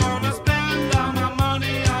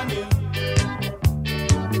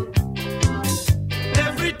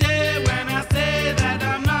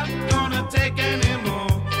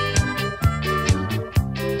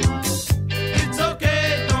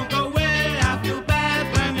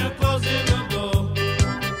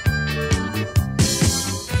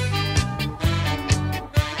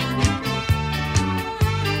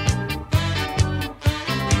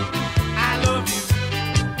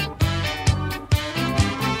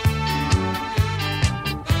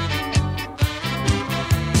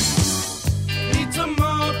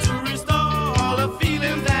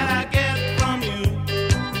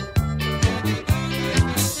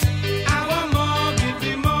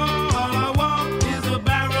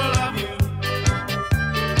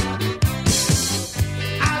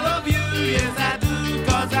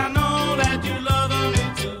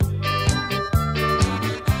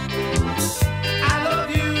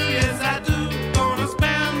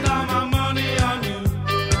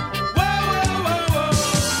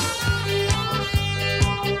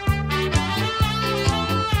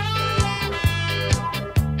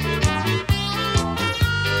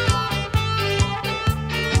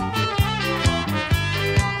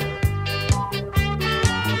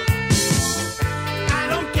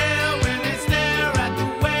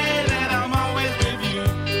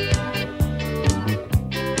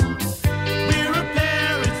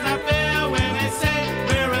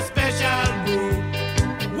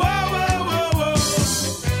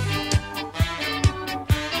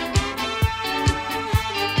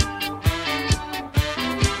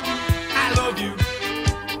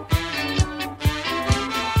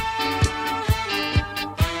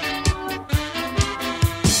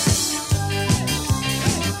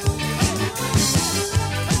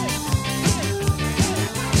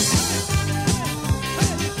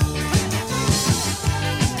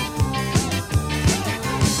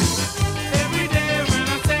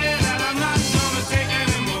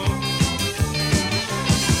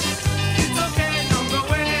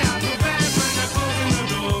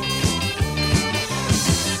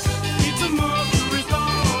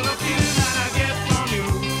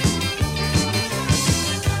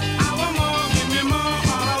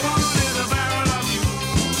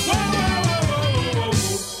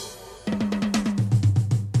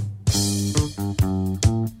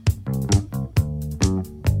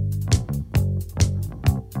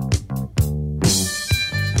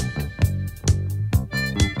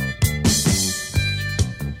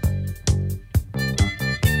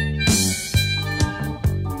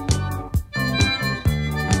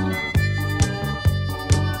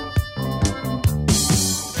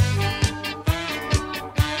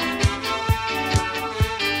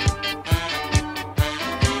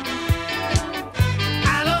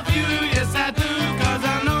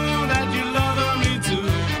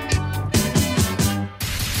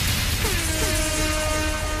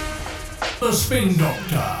 Spin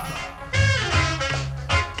Doctor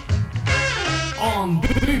on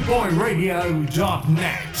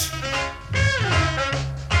bootboyradio.net.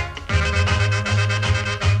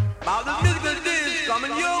 About the musical disc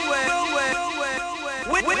coming your way.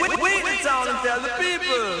 Wait the town and tell the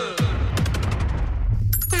people.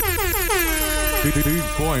 Boot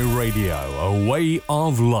Boy Radio, a way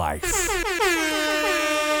of life.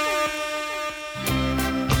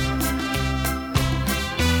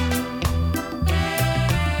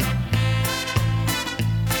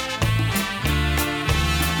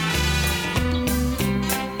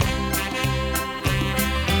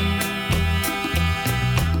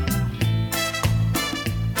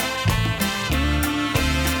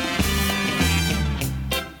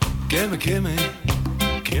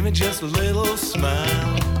 Give me just a little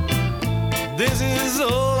smile. This is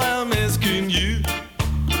all I'm asking you.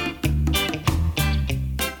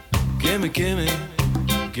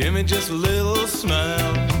 Give me just a little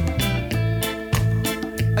smile.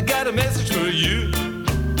 I got a message for you.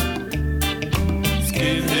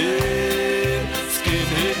 Skinhead,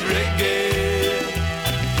 skinhead reggae.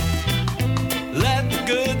 Let the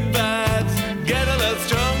good vibes get a lot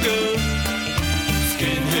stronger.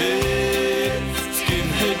 Skinhead,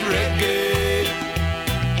 skinhead reggae.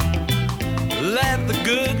 Let the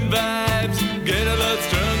good vibes get a lot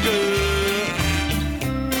stronger.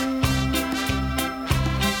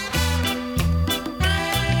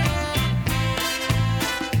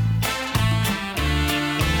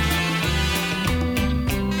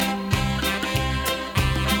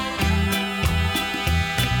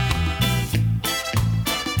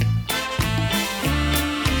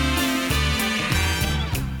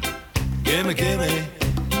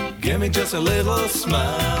 Give me just a little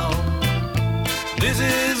smile. This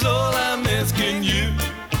is all I'm asking you.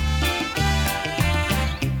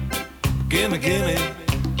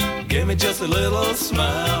 Give me just a little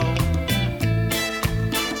smile.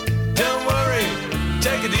 Don't worry,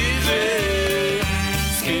 take it easy.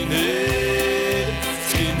 Skinhead,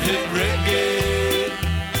 skinhead reggae.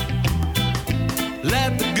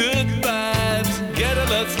 Let the good vibes get a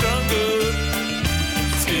lot stronger.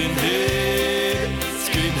 Skinhead,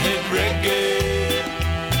 skinhead reggae.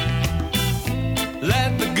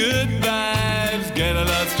 Let the good vibes get a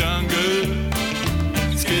lot stronger.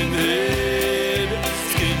 Skinhead,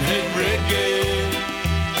 skinhead reggae.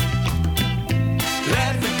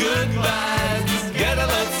 Let the good vibes get a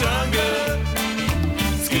lot stronger.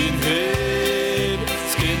 Skinhead,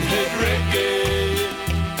 skinhead reggae.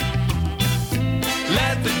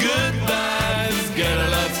 Let the good vibes get a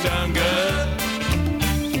lot stronger.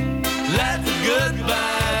 Let the good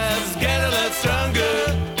vibes get a lot stronger.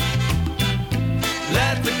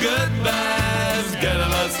 Let the good vibes get a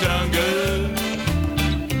lot stronger.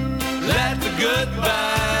 Let the good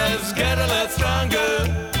vibes get a lot stronger.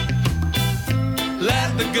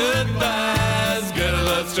 Let the good vibes get a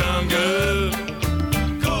lot stronger.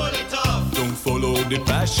 Cool it off. Don't follow the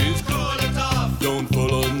fascists. Cool it off. Don't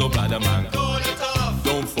follow no bad man. Cool it off.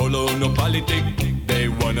 Don't follow no politics. They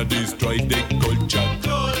wanna destroy the culture.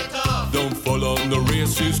 Cool it off. Don't follow no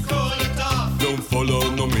racists. Cool it off. Don't follow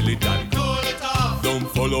no militant. Cool it off. Don't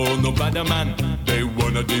follow no bad man. They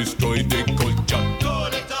wanna destroy the culture.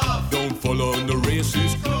 Cool it off. Don't follow no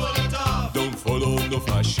racists. Cool it off. Don't follow no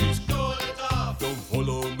fascists. Cool it off. Don't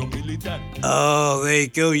follow no militant. Oh, there you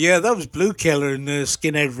go. Yeah, that was Blue Killer and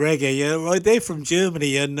Skinhead Reggae. Yeah, right. They're from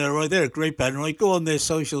Germany, and right, they're a great band. Right, go on their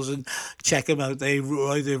socials and check them out. They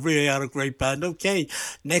really are a great band. Okay,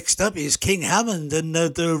 next up is King Hammond and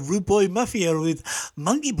the Rude Boy Mafia with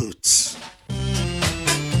Monkey Boots.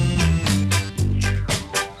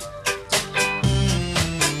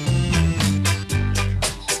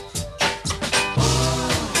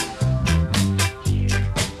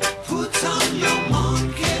 Put on your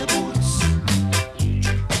monkey boots.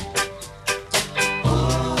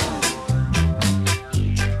 Oh,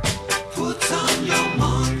 put on your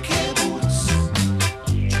monkey boots.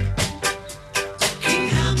 King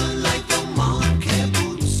Hammer like the monkey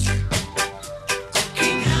boots.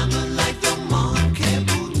 King Hammer like the monkey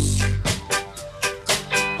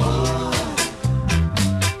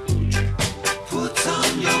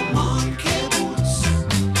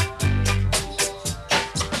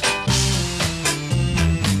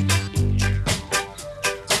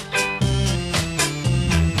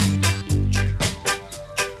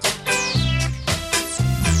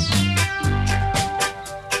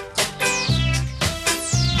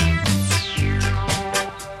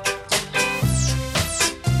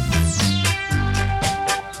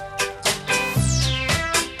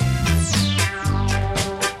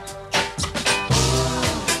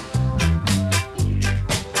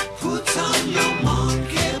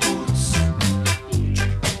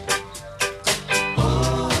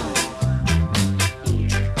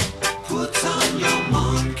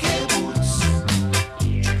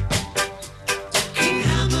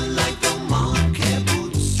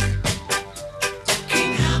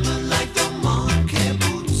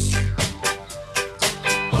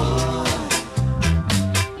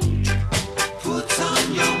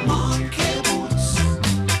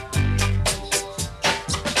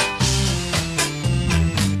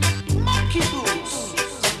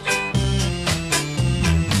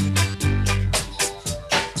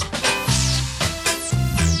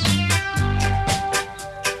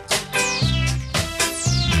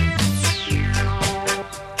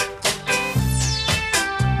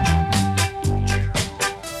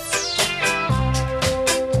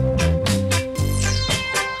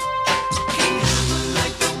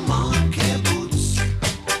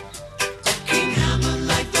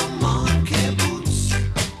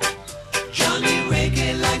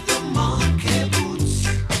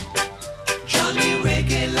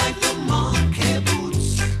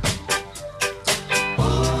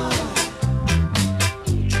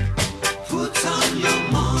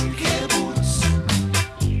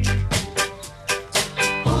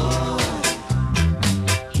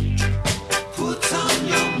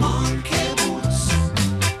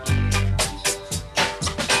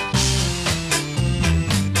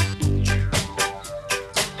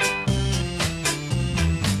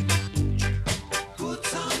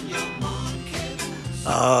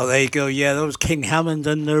there you go. Yeah, that was King Hammond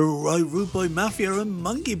and the Rude Boy Mafia and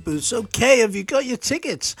Monkey Boots. Okay, have you got your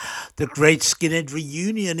tickets? The Great Skinhead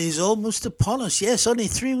Reunion is almost upon us. Yes, only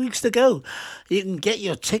 3 weeks to go. You can get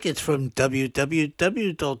your tickets from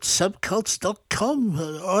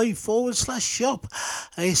www.subcults.com/shop.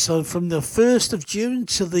 So from the 1st of June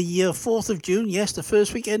to the 4th of June, yes, the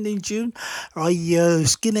first weekend in June,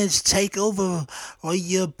 Skinheads take over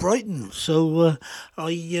Brighton. So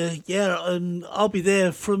I'll be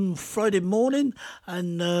there from Friday morning,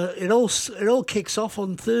 and it all kicks off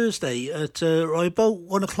on Thursday at about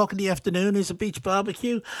 1 o'clock in the afternoon. Is a beach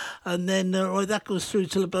barbecue, and then that goes through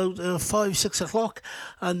till about 5-6 o'clock,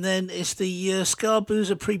 and then it's the Scar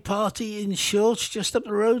Boozer pre-party in Shorts just up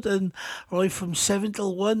the road, and from 7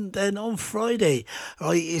 till 1. Then on Friday,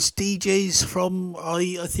 it's DJs from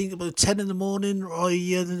I think about 10 in the morning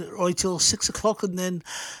till 6 o'clock, and then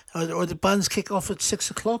the bands kick off at 6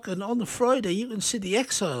 o'clock. And on the Friday you can see the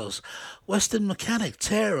Exiles, Western Mechanic,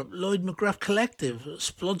 Tear Up, Lloyd McGrath Collective,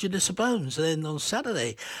 Splodginess Abounds. And then on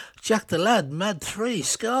Saturday, Jack the Lad, Mad 3,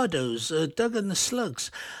 Scardos, Doug and the Slugs,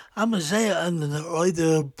 Amazea, and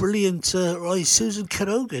the brilliant Susan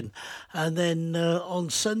Carogan. And then on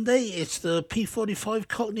Sunday it's the P45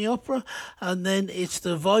 Cockney Opera, and then it's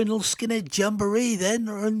the Vinyl Skinhead Jamboree then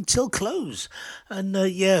until close. And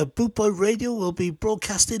Boot Boy Radio will be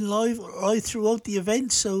broadcasting live throughout the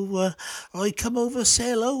event, so come over,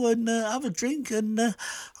 say hello, and have a drink, and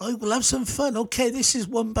I will have some fun. Okay, this is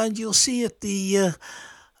one band you'll see at the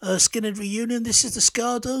Skinhead Reunion. This is the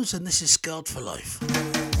Scardos, and this is Scarred for Life.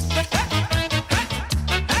 Shake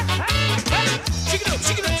it up,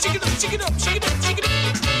 shake it up, shake it up, shake it up, shake it up, shake it up.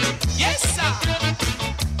 Yes, sir.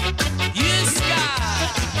 Yes, God.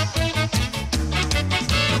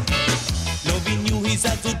 Loving you is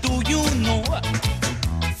hard to do, you know.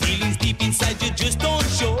 Feelings deep inside you just don't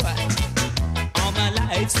show. All my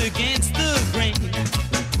life's against the grain.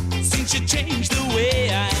 Since you changed the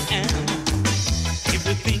way I am,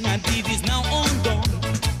 everything I did is now undone.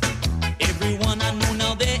 Everyone I know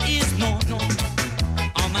now there is none.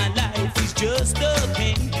 All my life is just a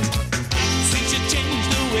pain. Since you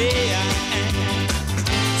changed the way I am,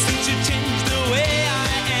 since you changed the way I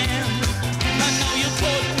am, I know you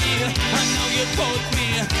caught me, I know you caught me,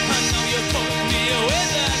 I know you caught me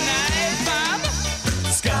with a knife. I'm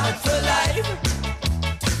scarred for life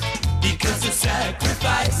because of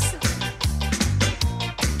sacrifice.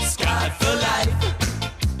 Scarred for life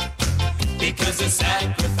because of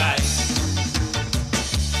sacrifice.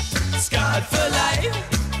 Scarred for life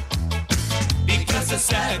because of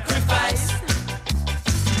sacrifice.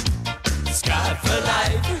 Scarred for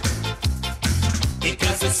life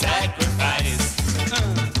because of sacrifice.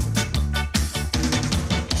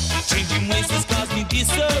 Changing ways has caused me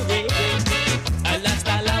disarray. A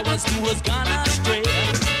lifestyle I was gone astray.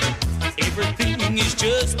 Everything is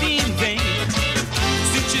just in vain.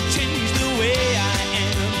 Since you changed the way I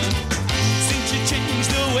am, since you changed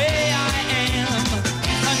the way I am,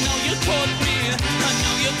 I know you caught me, I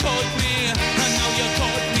know you caught me, I know you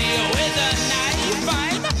caught me with a knife.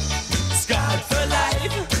 I'm scarred for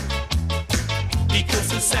life because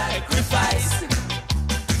of sacrifice.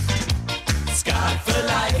 Scarred for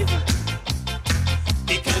life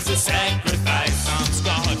because of sacrifice. I'm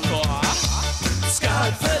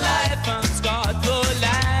scarred for life. I'm scarred for life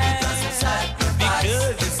because of sacrifice.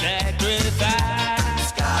 Because of sacrifice.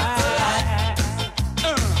 Scarred for life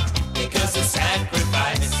because of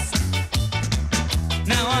sacrifice.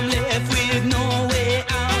 Now I'm left with no way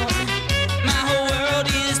out. My whole world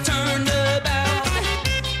is turned about,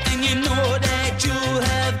 and you know that you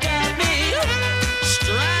have got me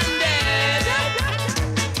stranded.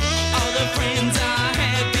 All the friends I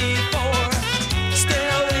had before stay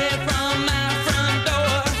away from my front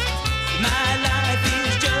door. My life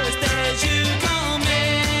is just as you come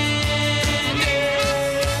in.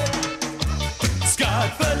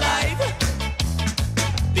 Scarred for life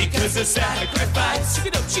because of sacrifice. Shake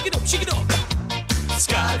it up, shake it up, shake it up.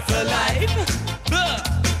 Scarred for life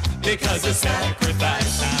because of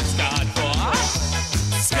sacrifice. I'm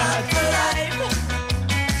scarred for life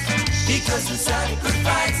because of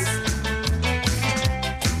sacrifice.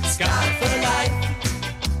 Scarred for life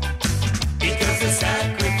because of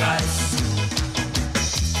sacrifice.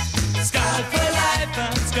 Scarred for life,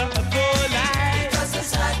 I'm scarred for life because of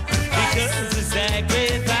sacrifice. Because of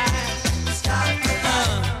sacrifice. Scarred for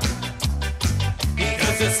life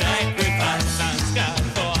because of sacrifice. I'm scarred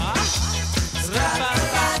for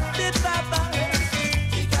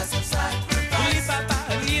because of sacrifice.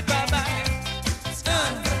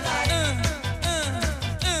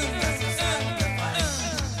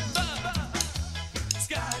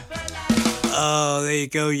 Oh, there you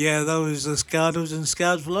go. Yeah, those are Scardos and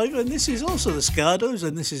Scars for Life. And this is also the Scardos,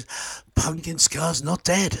 and this is Pumpkin Scars Not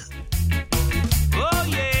Dead. Oh,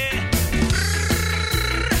 yeah.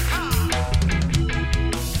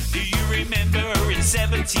 Do you remember in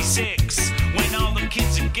 76 when all the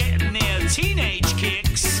kids are getting their teenage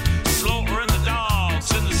kicks? Slaughtering the dogs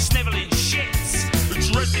and the sniveling shits,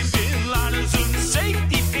 dressed in bin liners and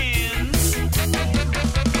safety pins.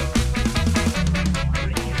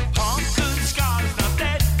 Pumpkin Scars Not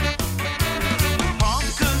Dead.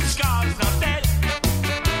 Pumpkin Scars Not Dead.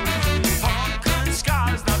 Pumpkin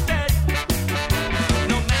Scars Not Dead.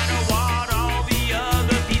 No matter what all the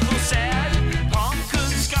other people said, Pumpkin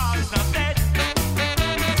Scars Not Dead.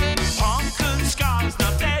 Pumpkin Scars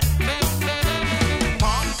Not Dead.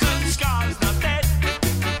 Pumpkin Scars Not Dead.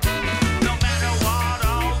 No matter what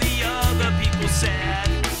all the other people said.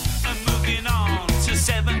 And moving on to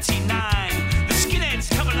 79, the skinheads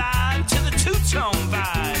come alive to the two-tone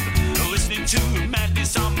vibe. Listening to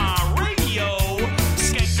madness on my radio,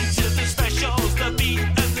 skanking to the specials, the beat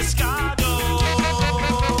and the Scado.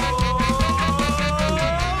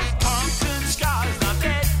 Pumpkin Scars Not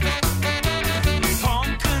Dead.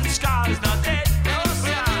 Pumpkin Scars Not Dead.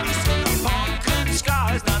 Pumpkin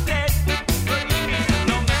Scars Not Dead.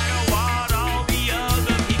 No matter what all the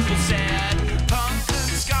other people said, Pumpkin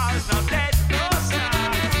Scars Not Dead.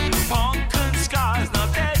 Pumpkin Scars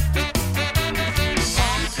Not Dead.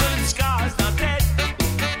 Pumpkin Scars Not Dead.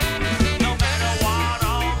 No matter what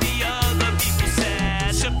all the other people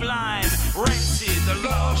said. Sublime, Rancid, the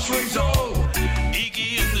Lost Rings All,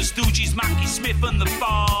 Iggy and the Stooges, Mackie Smith and the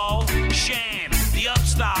Fall, Sham, the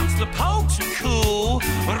Upstarts, the Pokes were cool.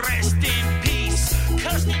 Rest in peace,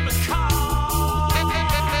 Cousin McCall.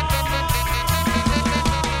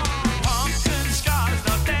 Pumpkin Scars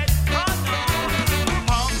Not Dead. Oh no.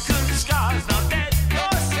 Pumpkin Scars Not Dead.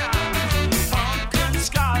 Oh yeah. Pumpkin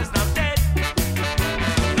Scars Not Dead.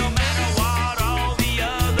 No matter what all the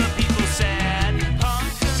other people said,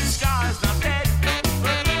 Pumpkin Scars Not Dead.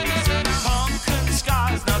 Pumpkin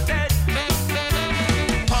Scars Not Dead.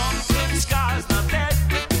 Pumpkin Scars Not Dead.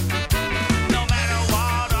 No matter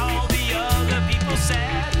what all the other people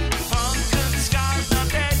said, Pumpkin Scars Not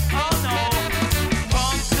Dead. Oh no.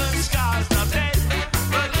 Pumpkin Scars Not Dead.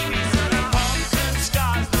 Believe me, Pumpkin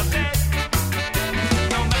Scars Not Dead.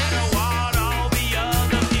 No matter what all the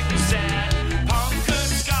other people said, Pumpkin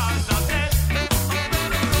Scars Not Dead.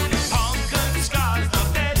 Pumpkin Scars Not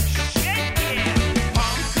Dead. Shit, yeah.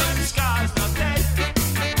 Pumpkin Scars Not Dead.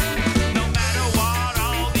 No matter what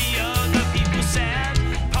all the other people said,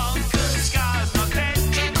 Pumpkin Scars Not Dead.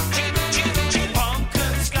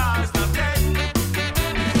 Pumpkin Scars Not Dead.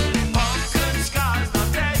 Pumpkin Scars Not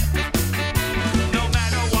Dead. No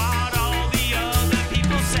matter what all the other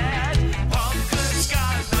people said, Pumpkin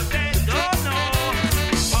Scars Not Dead. Oh no.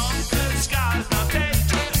 Pumpkin Scars Not Dead.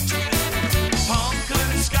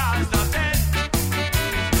 Pumpkin Scars Not Dead.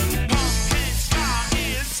 Pumpkin Scar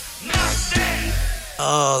is not dead.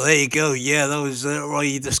 Oh, there you go. Yeah, that was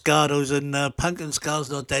Roy the Scardos and Pumpkin Scars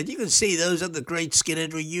Not Dead. You can see those at the Great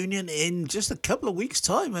Skinhead Reunion in just a couple of weeks'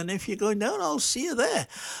 time. And if you're going down, I'll see you there.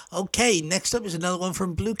 Okay, next up is another one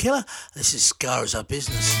from Blue Killer. This is Scars Are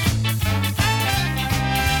Business.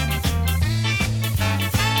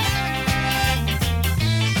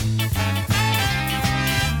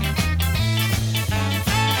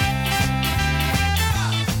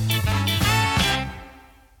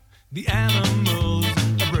 The animals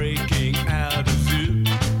are breaking out of zoo,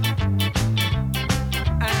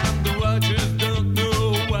 and the watchers don't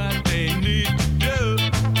know what they need to do.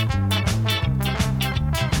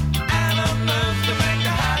 Animals to make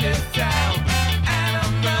the hottest sound.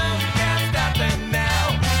 Animals can't stop them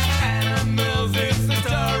now. Animals, it's the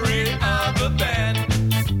story of a band.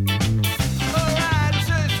 Alright, it's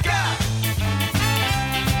a ska.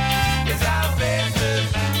 It's our business.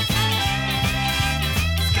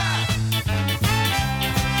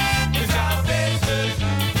 It's our business.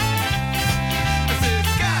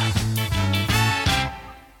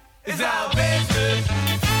 It's our business.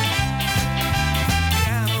 The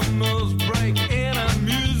animals break in a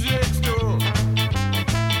music store,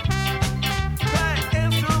 play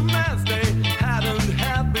instruments they hadn't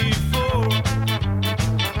had before.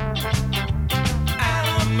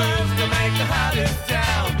 Animals to make the hottest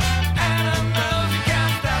sound. Animals, you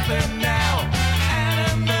can't stop them now.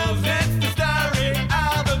 Animals, it's the story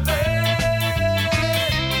of a band.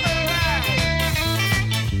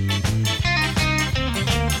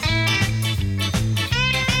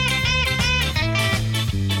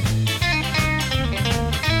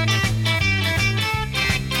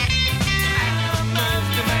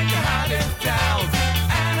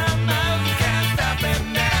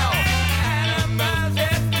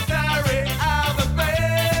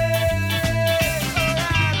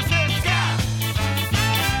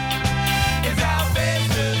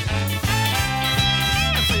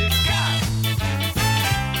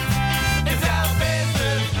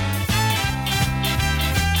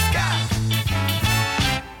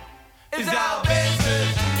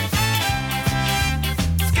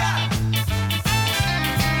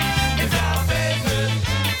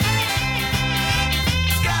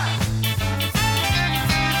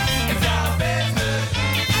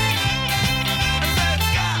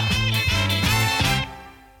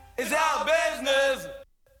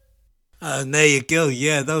 And there you go.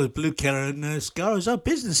 Yeah, that was Blue Killer and Scar's Our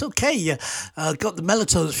Business. Okay, got the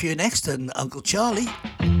Melatones for you next, and Uncle Charlie.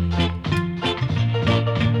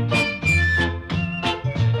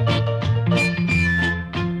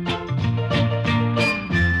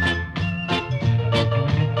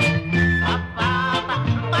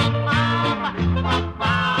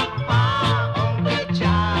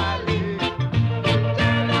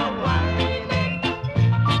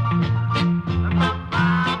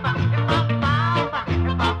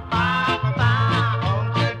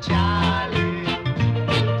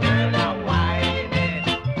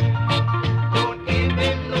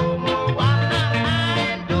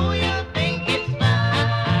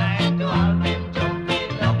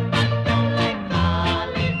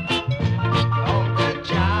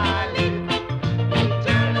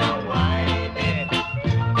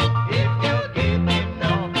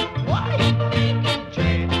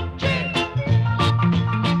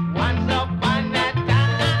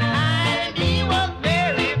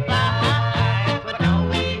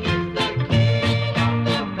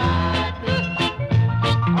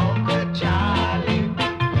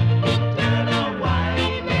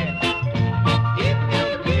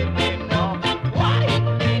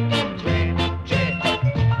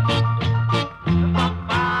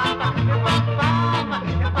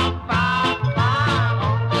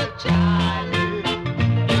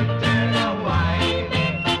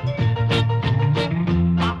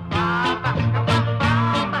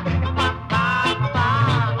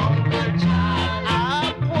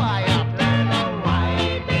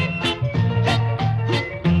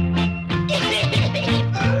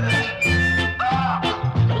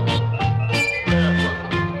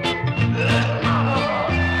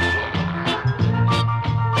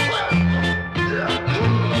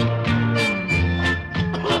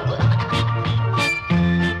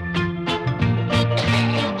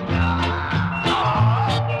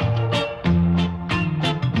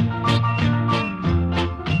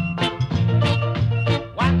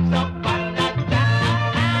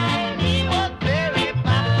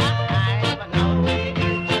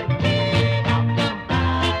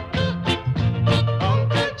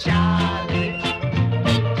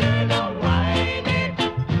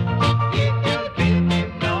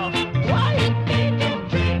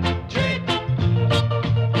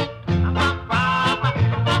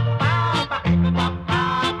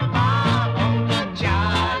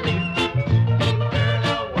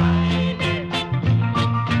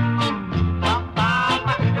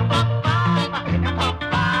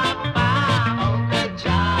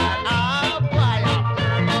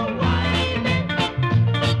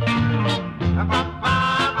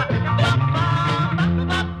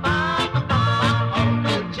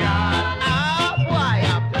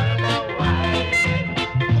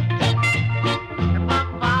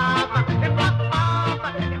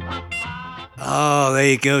 There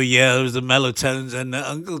you go, yeah, it was the Melatones and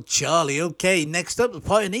Uncle Charlie. Okay, next up, the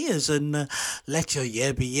Pioneers and Let Your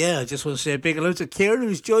Yeah Be Yeah. I just want to say a big hello to Kieran,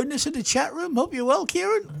 who's joined us in the chat room. Hope you're well,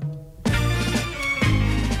 Kieran.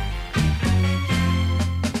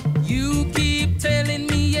 You keep telling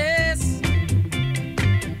me yes,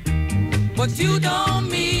 but you don't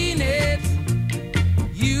mean it.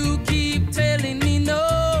 You keep telling me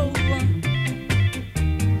no,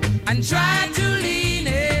 and try to lean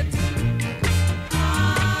it.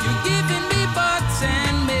 You're giving me buts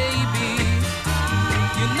and maybe.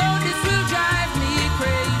 You know this will drive me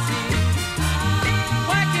crazy.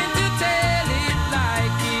 Why can't you tell it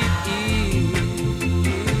like it is?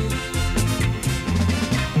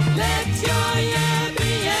 Let your yeah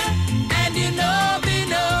be yeah, and you know me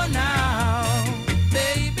know now.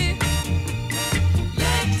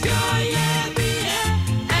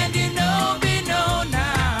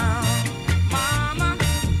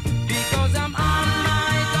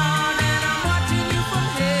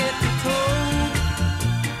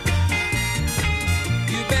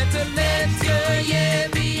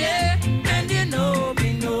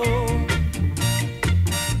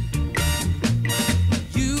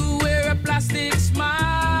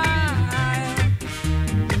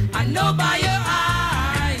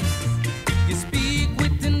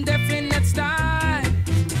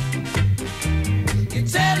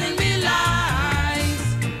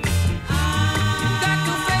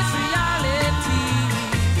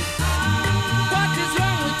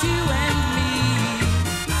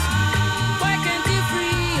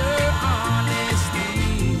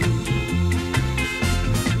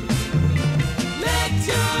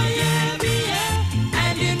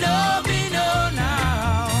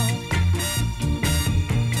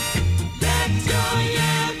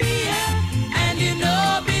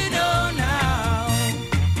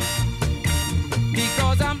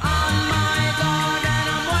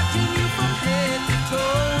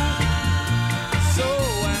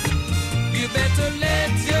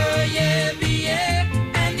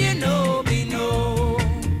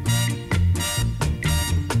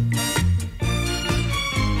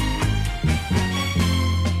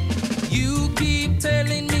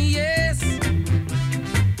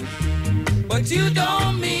 you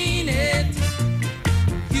don't mean it.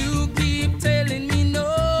 You keep telling me no,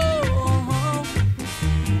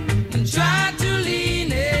 and try to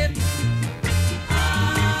lean it.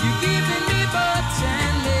 You giving me buts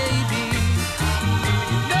and maybe.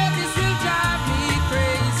 You know this will drive me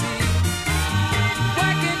crazy.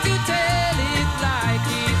 Why can't you tell it like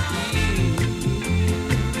it is?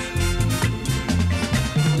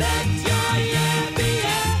 Let your yeah be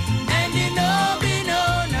yeah, and you know be no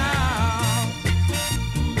now.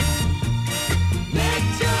 Let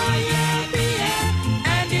your yeah be yeah,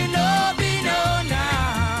 and you know be no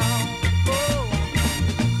now. Oh,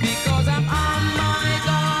 because I'm on my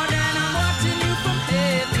guard and I'm watching you from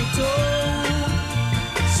head to toe.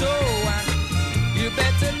 So you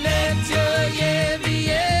better let your yeah be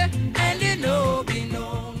yeah, and you know be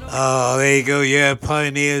no. Oh, there you go, yeah,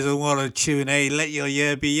 Pioneers, and what a tune, eh? Let your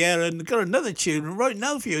yeah be yeah, and got another tune right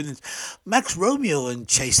now for you, and it's Max Romeo and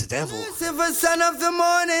Chase the Devil. Silver son of the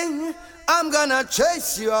morning, I'm gonna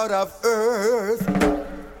chase you out of earth.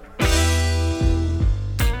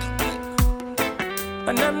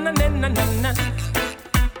 Na na na na na na.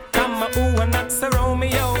 Come ooh and that's the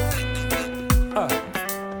Romeo.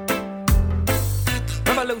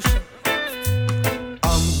 Revolution.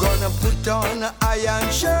 I'm gonna put on an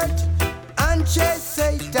iron shirt and chase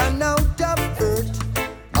Satan out of earth.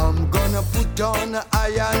 I'm gonna put on an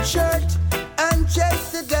iron shirt and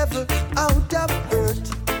chase the devil out of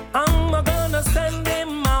earth. I'm gonna send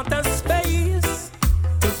him out of space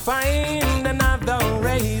to find another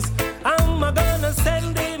race. I'm gonna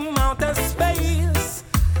send him out of space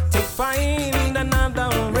to find another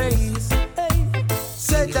race. Hey.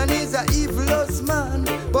 Satan is a evilous man,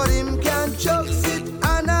 but him can't choke it,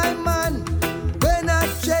 and I man. When I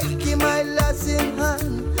check him, I lost him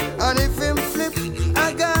hand, and if him flip,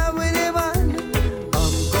 I go with him on.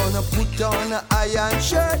 I'm gonna put on an iron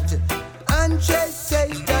shirt and chase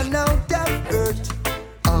Satan out of earth.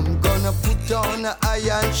 I'm gonna put on an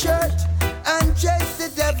iron shirt and chase the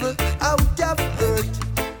devil out of earth.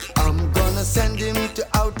 I'm gonna send him to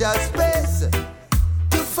outer space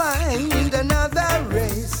to find another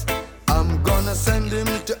race. I'm gonna send him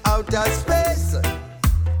to outer space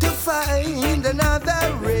to find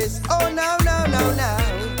another race. Oh, now, now, now, now.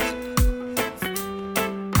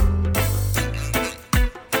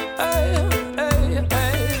 Hey, hey,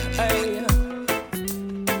 hey, hey.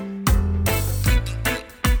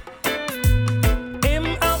 Him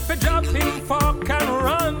up a drop him fork and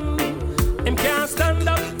run. Him can't stand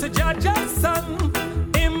up to judge a son.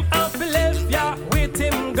 Him up left ya with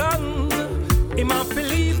him guns. Him up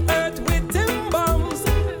leave earth with him bombs.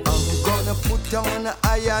 I'm gonna put on an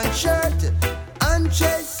iron shirt and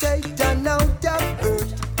chase Satan out of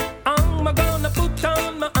earth. I'm gonna put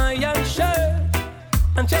on my iron shirt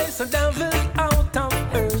and chase the devil out of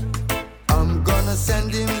earth. I'm gonna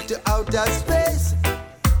send him to outer space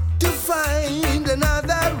to find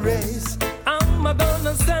another race. I'm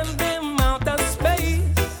gonna send him out of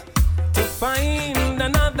space to find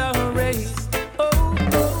another race. Oh,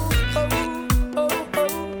 oh, oh, oh,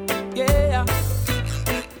 oh, yeah.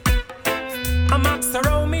 I'm Max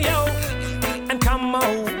Romeo and come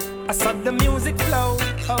on, I saw the music flow.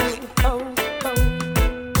 Oh, oh, oh.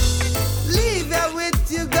 Leave ya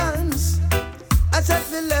with your guns. I said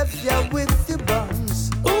we left ya with your buns.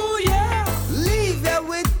 Oh yeah. Leave ya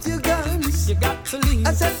with your guns. You got to leave.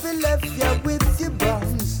 I said we left ya with your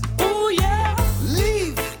buns. Oh yeah.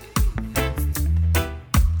 Leave.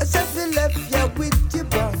 I said we left ya with your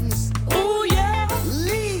buns. Oh yeah.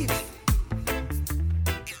 Leave.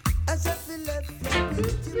 I said we left ya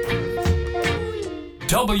with your buns.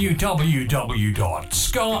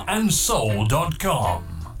 www.scarandsoul.com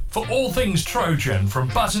for all things Trojan, from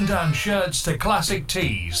button-down shirts to classic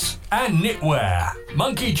tees and knitwear,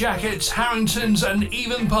 monkey jackets, Harringtons and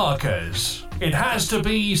even Parkers. It has to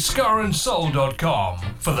be scarandsoul.com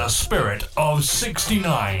for the spirit of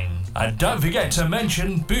 69. And don't forget to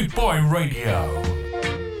mention Boot Boy Radio.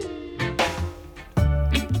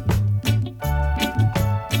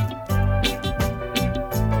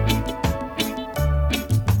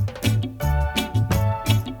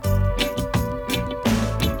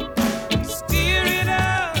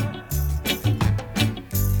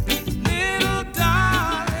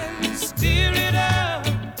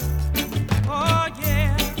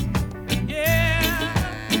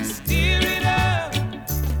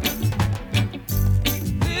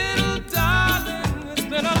 Little darling,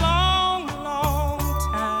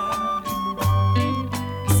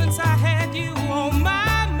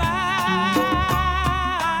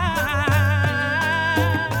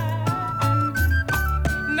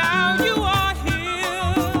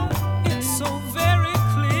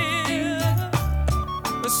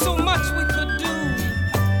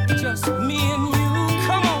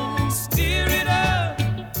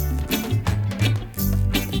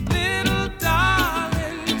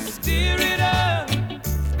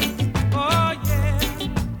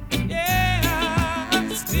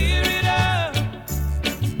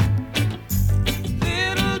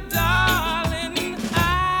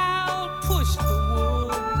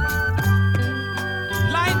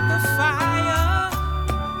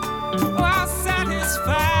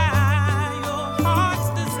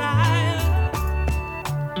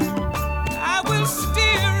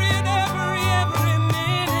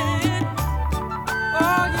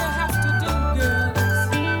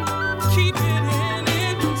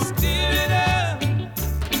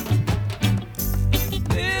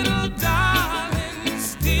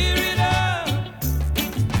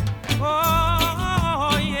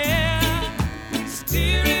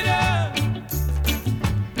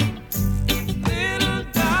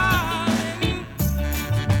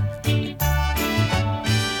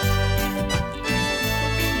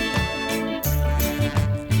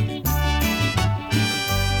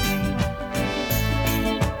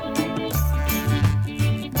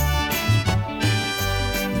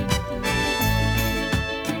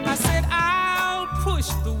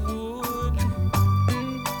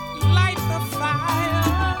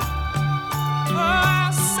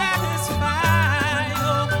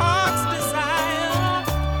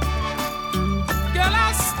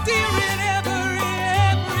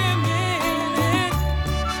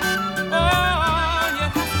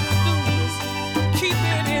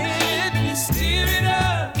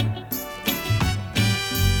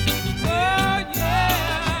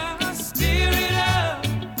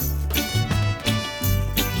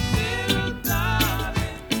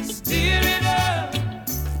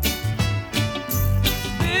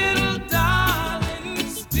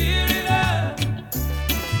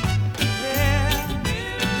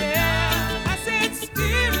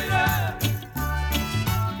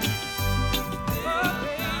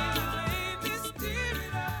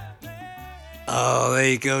 Oh,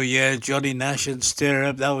 there you go. Yeah, Johnny Nash and Stir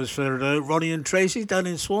Up. That was for Ronnie and Tracy down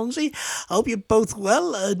in Swansea. I hope you're both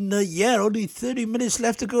well. And yeah, only 30 minutes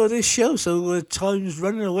left to go of this show, so time's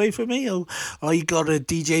running away from me. I got a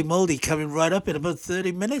DJ Moldy coming right up in about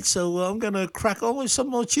 30 minutes, so I'm going to crack on with some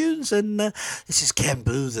more tunes. And this is Ken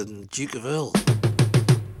Booth and Duke of Earl.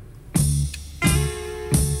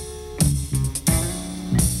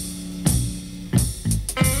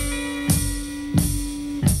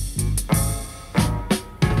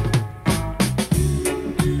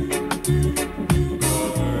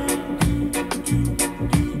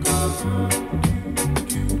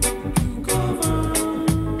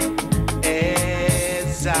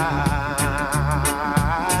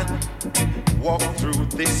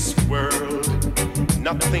 This world,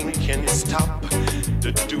 nothing can stop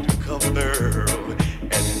the Duke of Earl.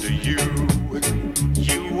 And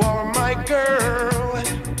you are my girl,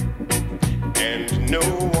 and no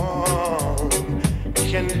one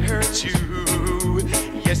can hurt you.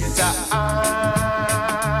 Yes, I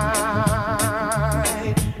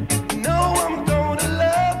know I'm gonna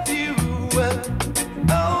love you.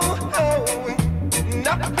 Oh,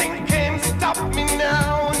 nothing can stop me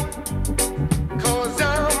now.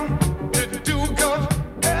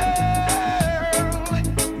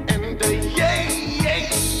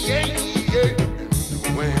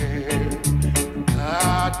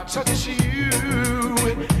 Touch you,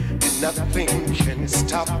 nothing can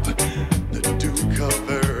stop the Duke of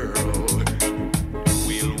Earl.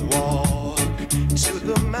 We'll walk to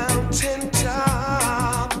the mountain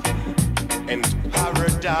top, and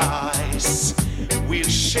paradise we'll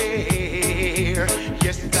share.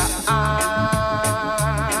 Yes, I'm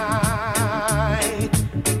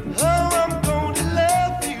gonna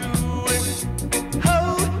love you.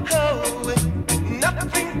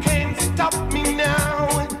 Nothing can stop me now.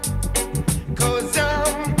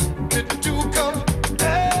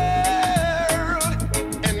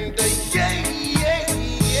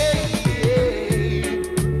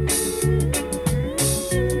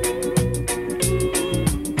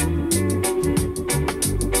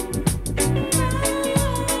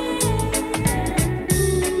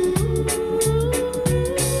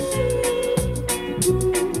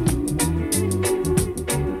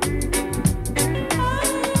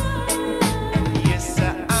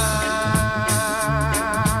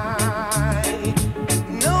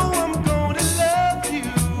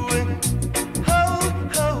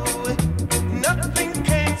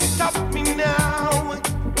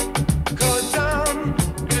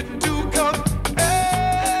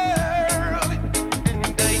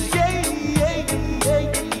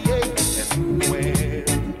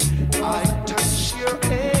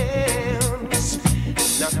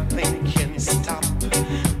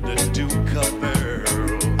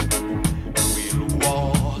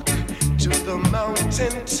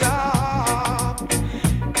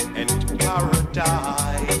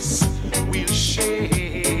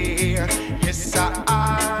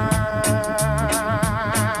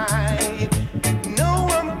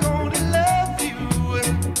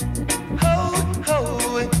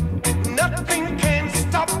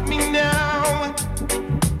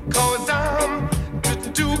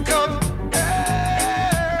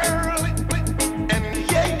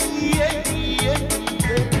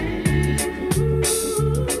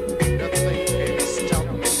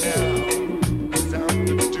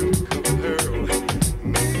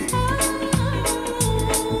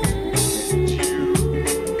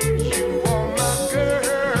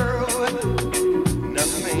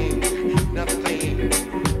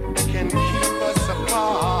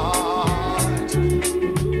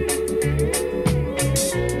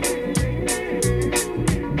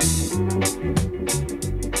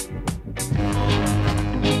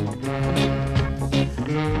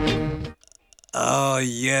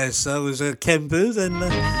 Yes, that was Ken Booth, and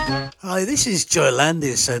hi, this is Joy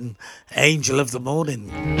Landis and Angel of the Morning.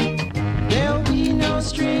 There'll be no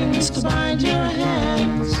strings to bind your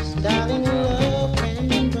hands, darling, love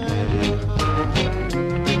can bind your heart.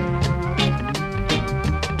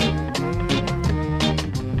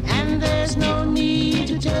 And there's no need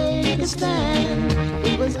to take a stand,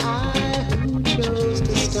 it was I who chose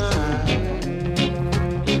to start.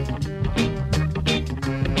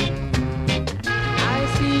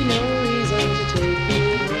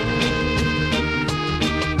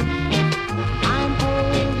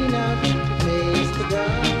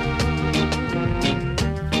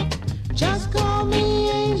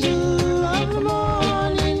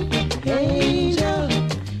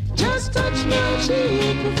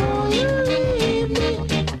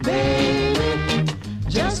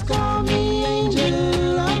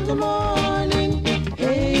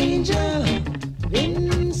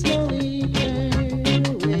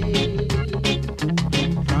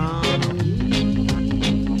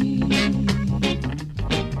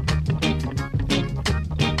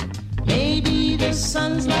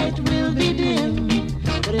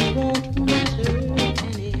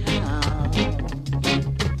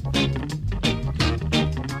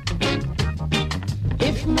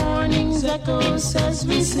 was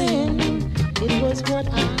missing. It was what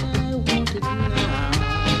I wanted now.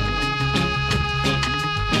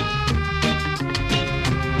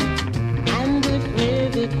 And if we're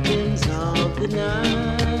victims of the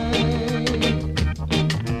night,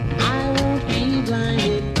 I won't be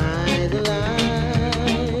blinded by the light.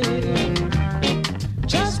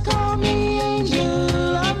 Just call me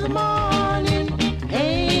angel of the morning,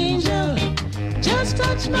 angel. Just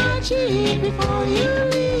touch my cheek before you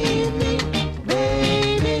leave me,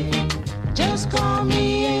 baby. Just call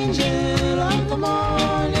me angel of the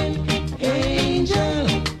morning, angel.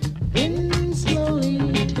 Then slowly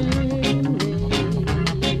turn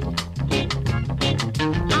away.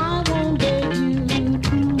 I won't beg you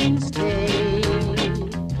to stay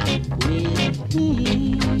with me.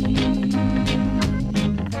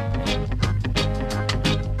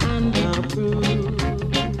 And I'll prove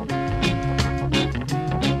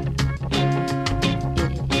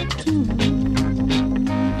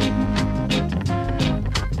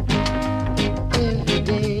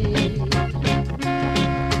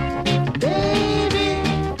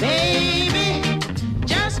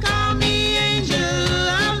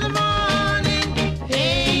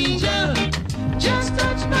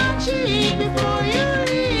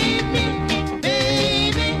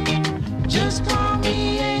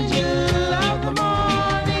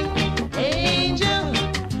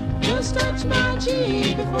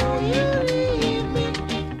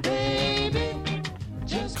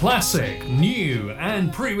classic, new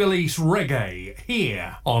and pre-release reggae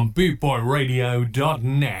here on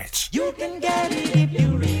bootboyradio.net. You can get it if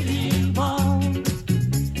you really want.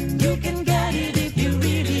 You can get it if you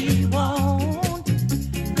really want.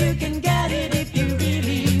 You can get it if you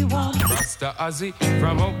really want. Rasta Ozzy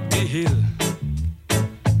from up the hill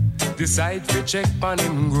decide to check on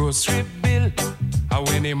him grocery bill. And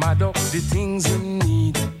when him add up the things him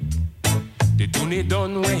need, the tune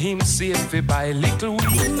done when him save fi buy little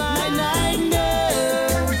weed. My nightmares.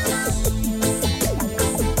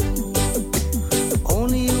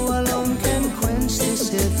 Only you alone can quench this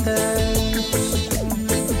thirst.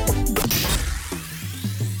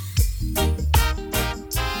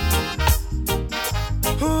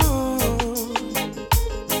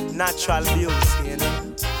 Natural beauty, you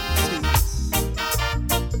know.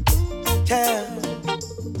 Yeah.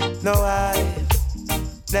 No, I've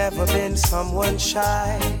never been someone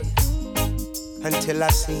shy until I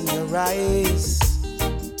seen your eyes.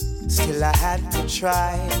 Still I had to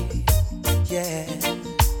try. Yeah.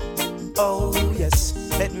 Oh yes.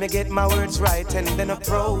 Let me get my words right and then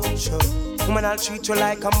approach you. Woman, I'll treat you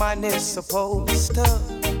like a man is supposed to.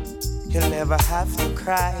 You'll never have to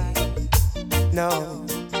cry. No.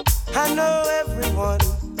 I know everyone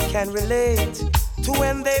can relate to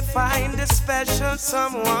when they find a special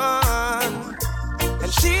someone.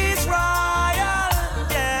 And she's royal,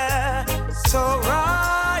 yeah, so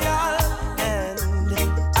royal. And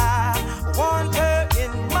I want her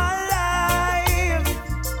in my life.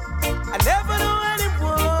 I never knew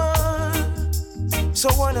anyone so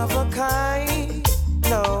one of a kind.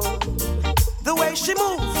 No, the way she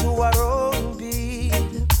moves to her own beat,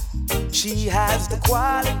 she has the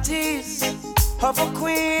qualities of a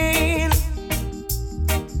queen.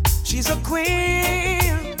 She's a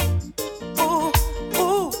queen. Ooh,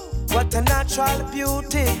 ooh, what a natural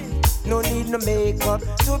beauty. No need no makeup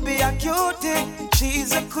to be a cutie.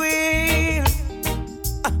 She's a queen.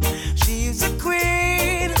 She's a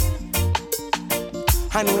queen.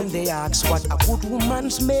 And when they ask what a good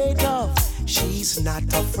woman's made of, she's not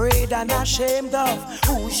afraid and ashamed of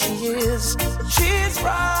who she is. She's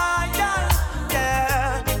royal,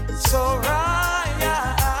 yeah, so royal.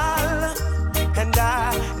 And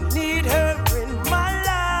I need her in my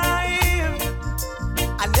life.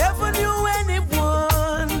 I never knew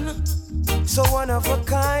anyone so one of a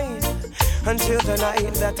kind until the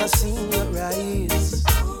night that I seen your eyes.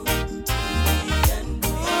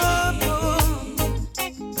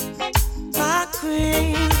 My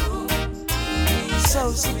queen,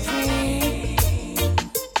 so supreme.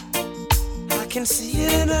 I can see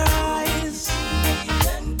it in her eyes,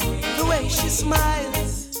 the way she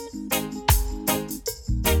smiles.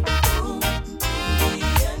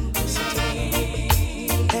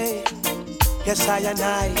 Hey, yes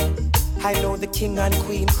I know the king and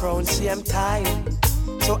queen crown same time.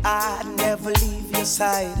 So I'd never leave your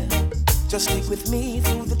side. Just stick with me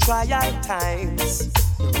through the trial times.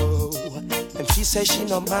 Oh, and she says she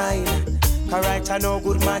no mind. Alright, I know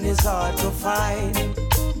good man is hard to find.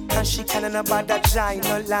 And she can't about that giant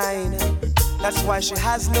no line. That's why she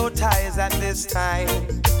has no ties at this time.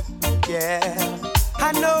 Yeah,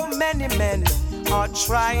 I know many men are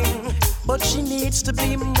trying, but she needs to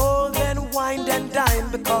be more than wine and dine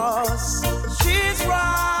because she's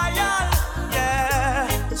royal, yeah,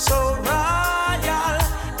 so royal,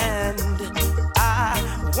 and I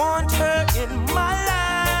want her in my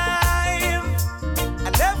life. I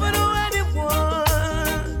never knew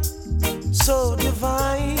anyone so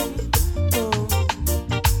divine.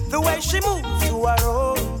 The way she moves to her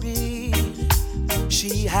own beat,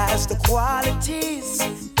 she has the qualities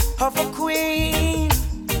of a queen,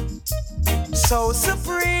 so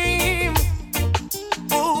supreme.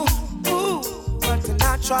 Ooh, ooh, what a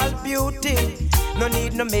natural beauty. No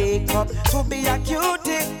need no makeup to be a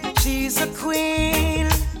cutie. She's a queen,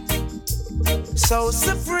 so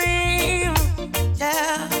supreme,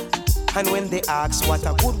 yeah. And when they ask what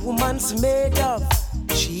a good woman's made of,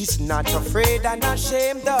 she's not afraid and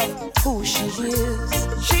ashamed of who she is.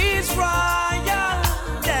 She's royal,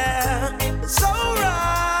 yeah, so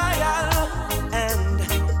royal, and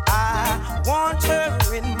I want her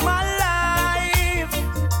in my life.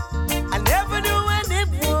 I never knew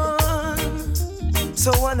anyone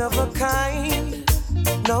so one of a kind.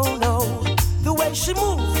 No, no, the way she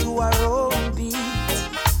moves to her own beat,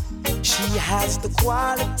 she has the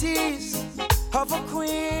qualities of a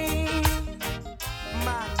queen.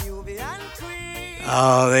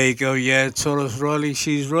 Oh, there you go. Yeah, Taurus Riley,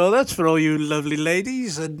 she's raw. That's for all you lovely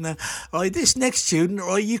ladies. And right, this next tune,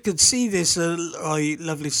 right, you can see this right,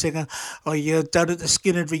 lovely singer down at the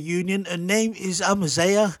Skinner reunion. Her name is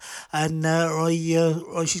Amaziah, and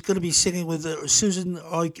she's going to be singing with Susan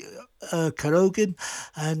Carogan.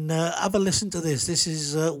 And have a listen to this. This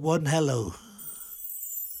is One Hello.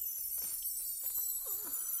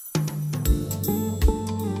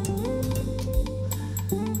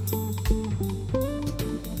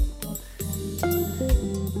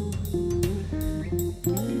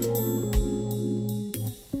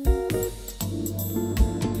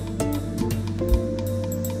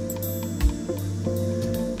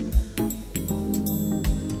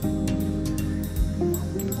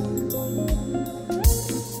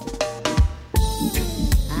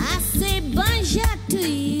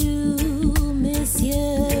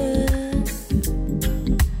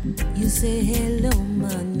 Say hello,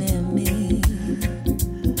 mon ami.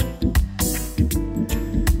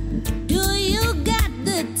 Do you got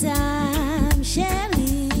the time,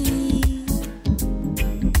 Shelly,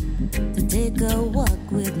 to take a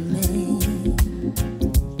walk with me?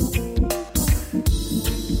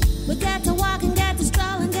 We got to walk and got to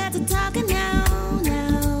stroll and got to talking now,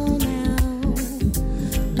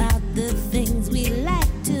 about the things we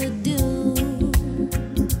like to do.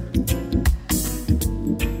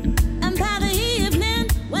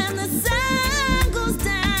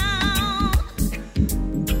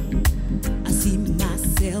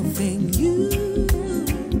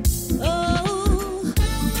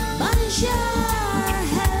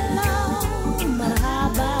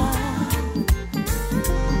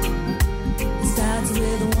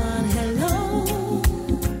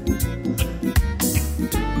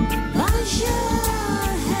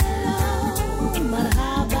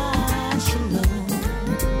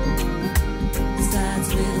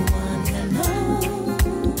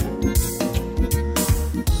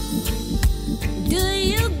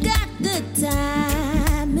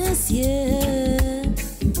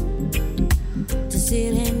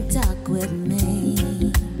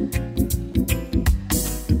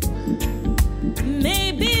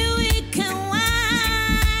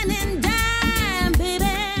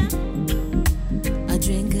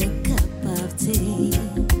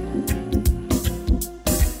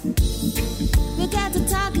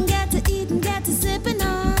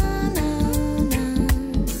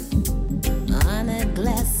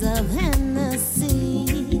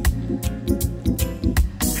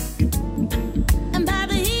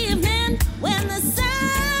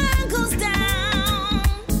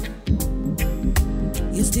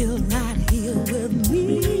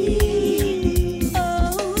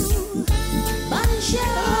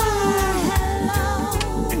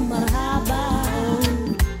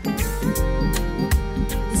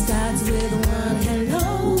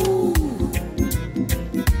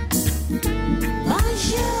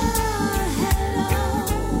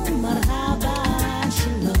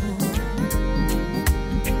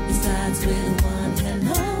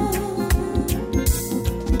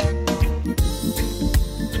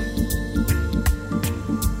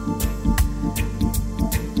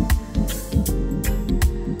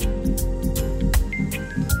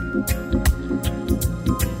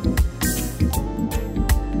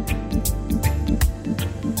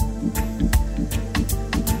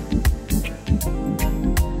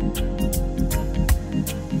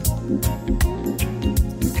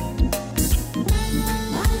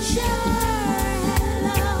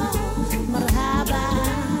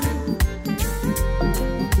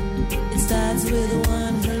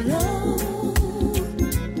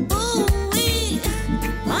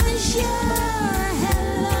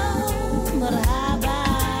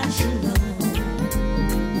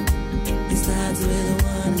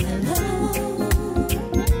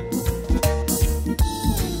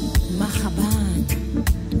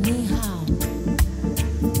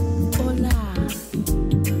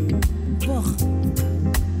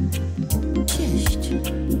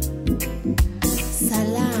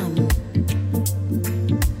 Salam.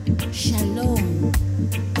 Shalom.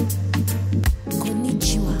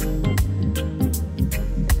 Konnichiwa.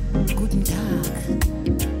 Guten Tag.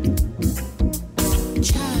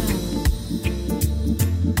 Ciao.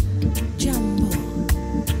 Jumbo.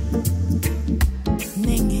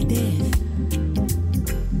 Nengedev.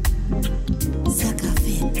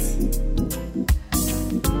 Sakafet.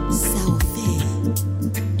 Saufe.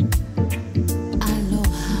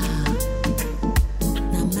 Aloha.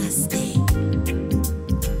 Namaste.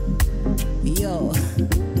 Yo.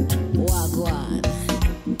 Wagwan.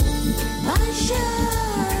 Bonjour.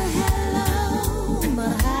 Hello.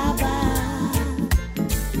 Marhaba.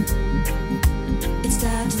 It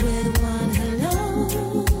starts with one hello.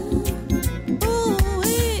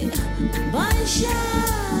 Ooh-wee. Bonjour.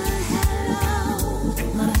 Hello.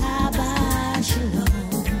 Marhaba.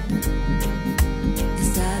 Shalom. It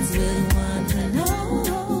starts with one hello.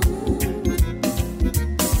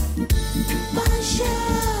 Bonjour.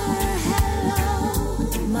 Hello.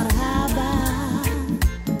 Marhaba.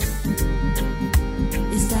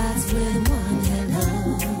 It starts with one hello.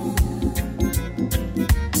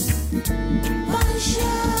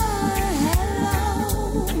 Bonjour, hello,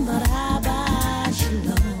 marhaba,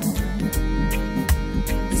 shalom.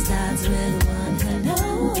 It starts with one hello.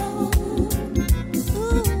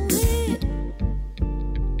 Ooh-wee.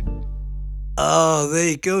 Oh, there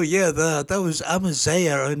you go. Yeah, that was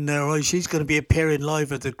Amaziah, and she's going to be appearing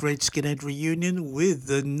live at the Great Skinhead Reunion with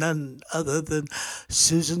none other than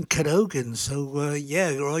Susan Cadogan. So,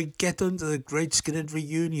 yeah, right, get onto the Great Skinhead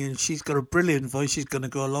Reunion. She's got a brilliant voice. She's going to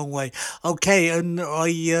go a long way. Okay, and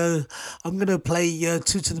I'm going to play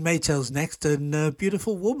Two to the Maytals next, and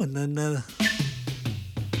Beautiful Woman, and...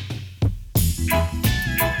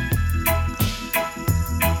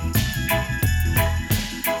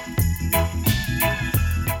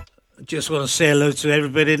 Just want to say hello to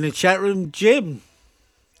everybody in the chat room. Jim.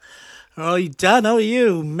 All right, Dan, how are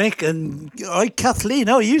you? Mick, and all right, Kathleen,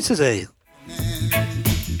 how are you today?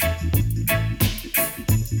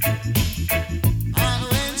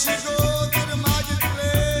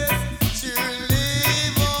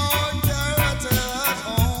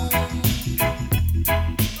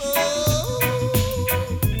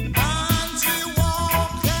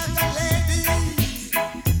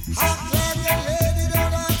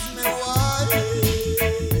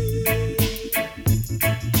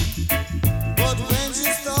 But when she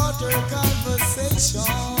start her conversation,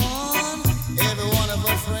 every one of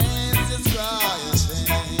her friends is crying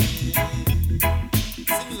shame.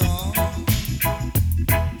 Sing along.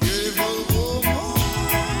 Beautiful woman,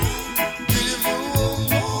 beautiful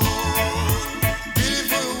woman,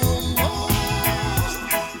 beautiful woman,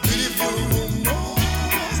 beautiful woman,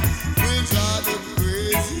 will drive you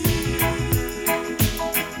crazy.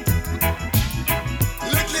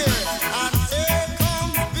 Look here, and here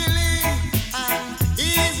comes Billy, and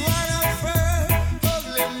he's one of her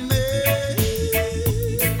ugly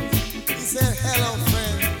maids. He said, hello,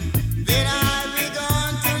 friend. Then I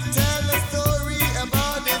began to tell the story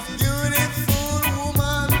about this beautiful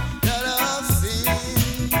woman that I've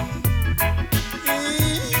seen.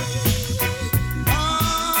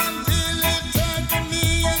 Until he turned to me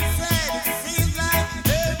and said, it seems like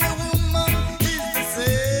every woman is the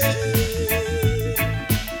same.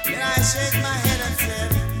 Then I shake my head and said,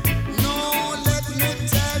 no, let me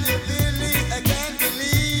tell you, Billy, I can't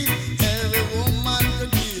believe every woman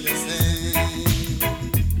could be the same.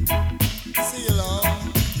 See you, Lord.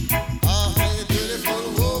 Oh, hey, beautiful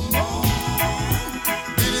woman,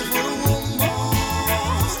 beautiful woman,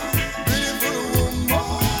 beautiful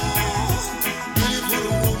woman, beautiful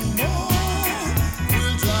woman,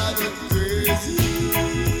 will drive you crazy.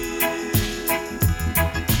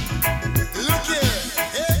 Look here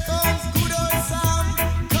comes good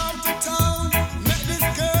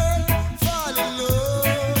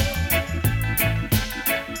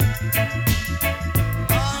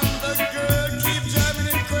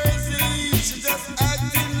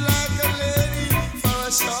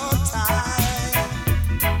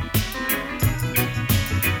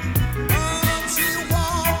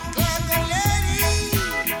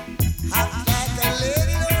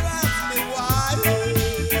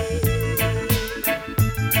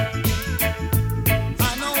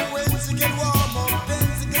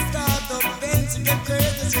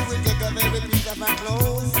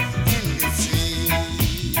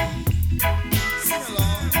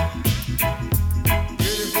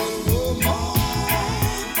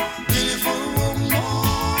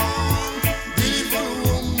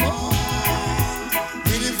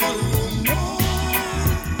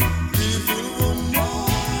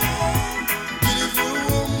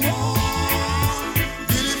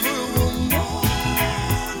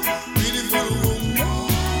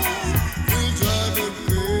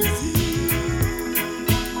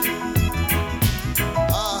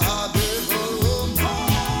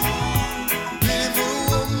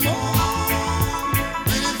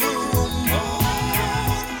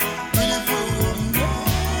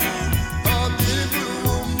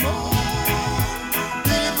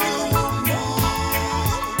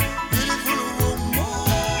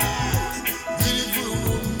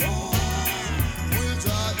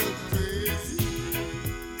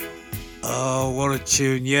what a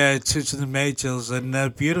tune. Yeah, Toots and the Maytals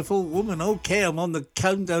and Beautiful Woman. Okay, I'm on the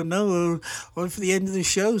countdown now. Right for the end of the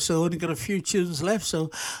show, so only got a few tunes left. So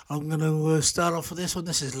I'm going to start off with this one.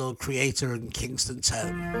 This is Lord Creator in Kingston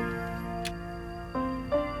Town.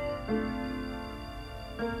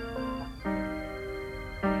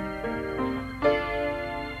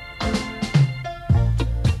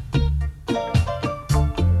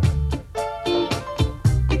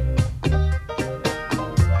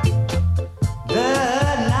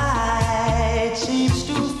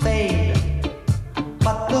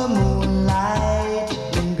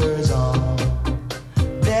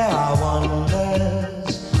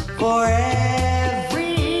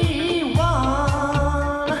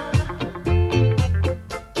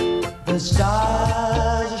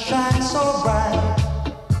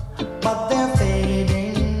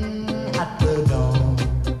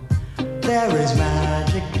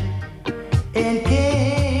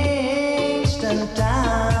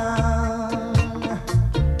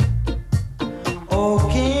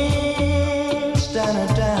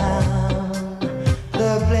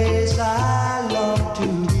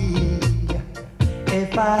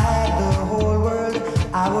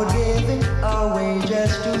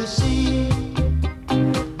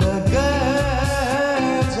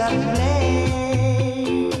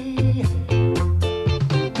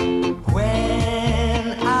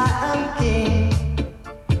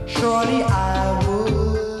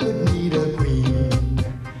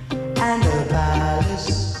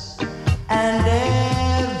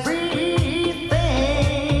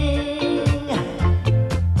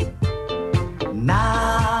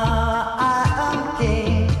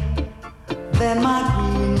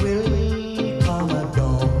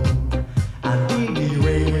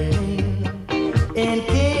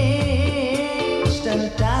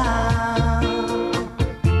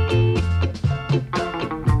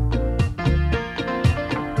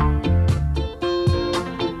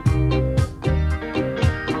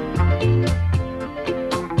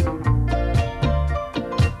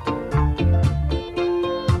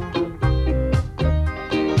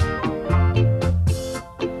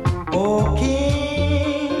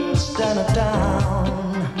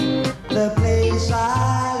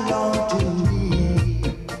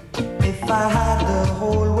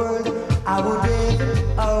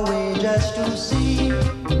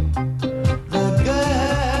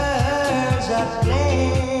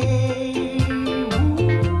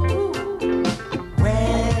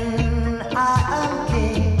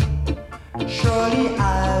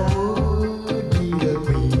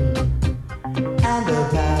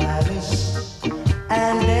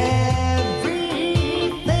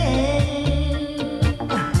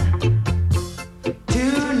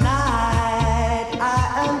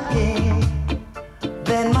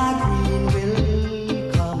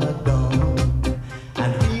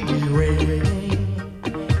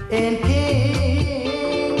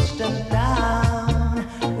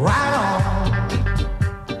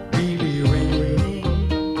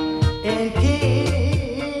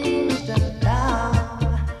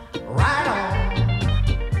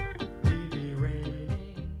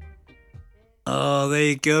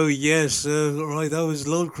 Go, yes, right, that was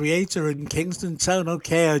Lord Creator in Kingston Town.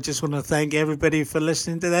 Okay, I just want to thank everybody for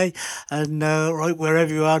listening today, and right,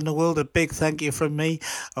 wherever you are in the world, a big thank you from me.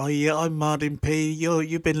 I'm Martyn P.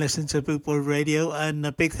 You've been listening to Boot Boy Radio, and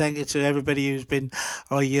a big thank you to everybody who's been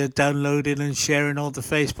downloading and sharing all the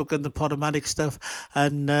Facebook and the Podomatic stuff,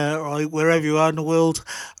 and right, wherever you are in the world,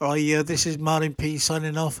 this is Martyn P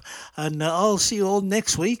signing off, and I'll see you all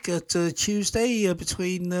next week at Tuesday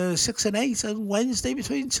between 6 and 8, and Wednesday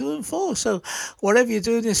between 2 and 4. So whatever you're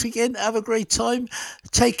doing this weekend, have a great time,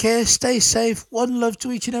 take care, stay safe, one love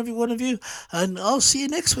to each and every one of you, and I'll see you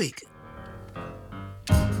next week.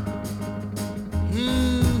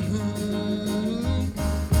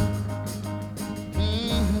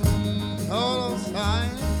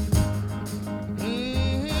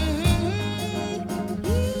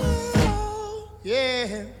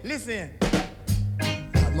 Yeah, listen.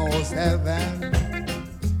 Almost heaven,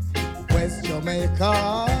 West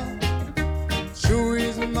Jamaica, sure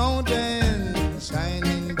is a mountain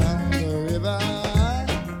shining down the river.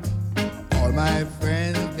 All my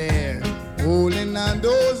friends there, holding on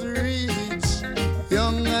those reach,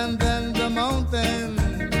 younger than the mountain,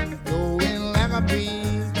 blowing like a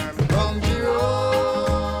breeze from the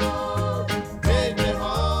road. Take me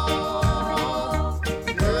home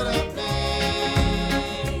to the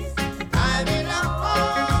place I belong.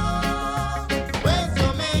 West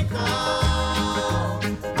Jamaica,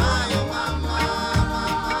 my oh mama,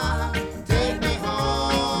 take me home.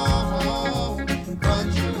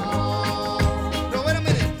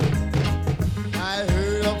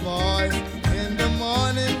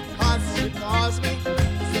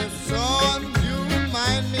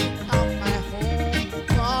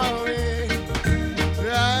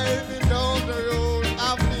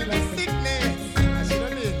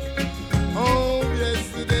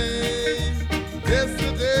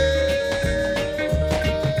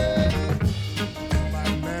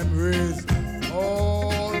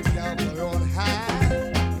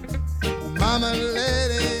 Mama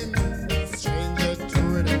lady, stranger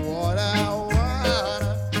to the water,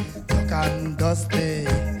 dark and dusty,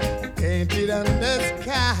 painted on the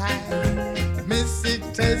sky. Mystic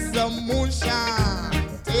taste of moonshine,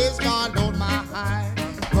 taste God on my high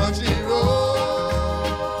country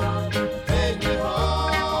road. Take me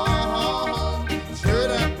home to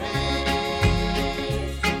the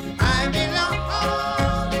place I belong.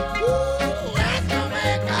 Ooh, West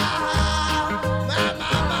Jamaica.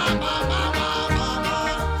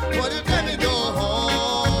 What you tell me go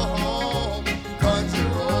home? Country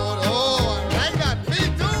road, oh, like that, me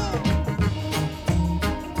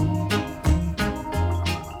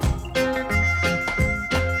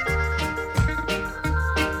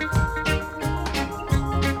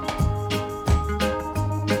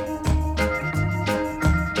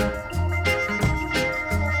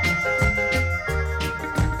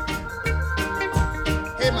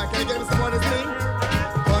Hey man, can you get me some more of this thing?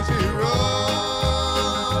 Country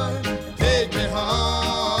road, take me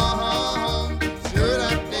home to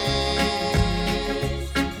that place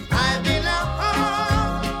I belong.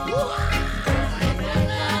 Ooh,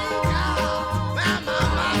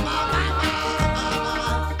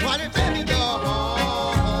 why you tell me go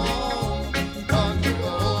home? Country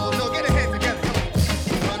road, no, get your hands together.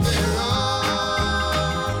 Country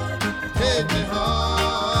road, take me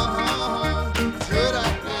home to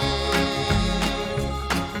that place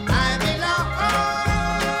I belong.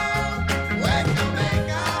 West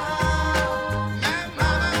Jamaica,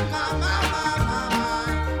 mama,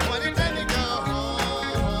 when you tell me go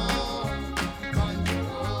home, country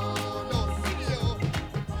road, no studio.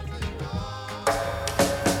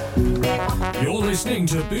 You're listening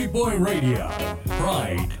to Boot Boy Radio.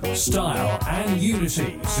 Pride, style, and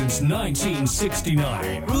unity since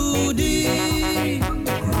 1969. Rudy,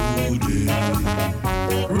 Rudy,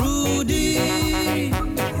 Rudy,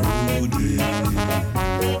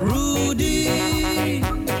 Rudy,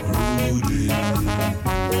 Rudy,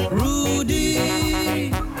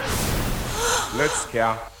 Rudy. Let's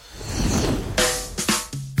go.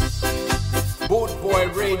 Boot Boy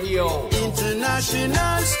Radio.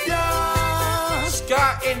 International star.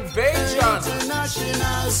 Ska Invasion.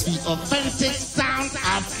 International. The offensive sound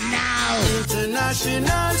of now.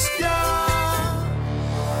 International star.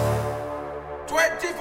 24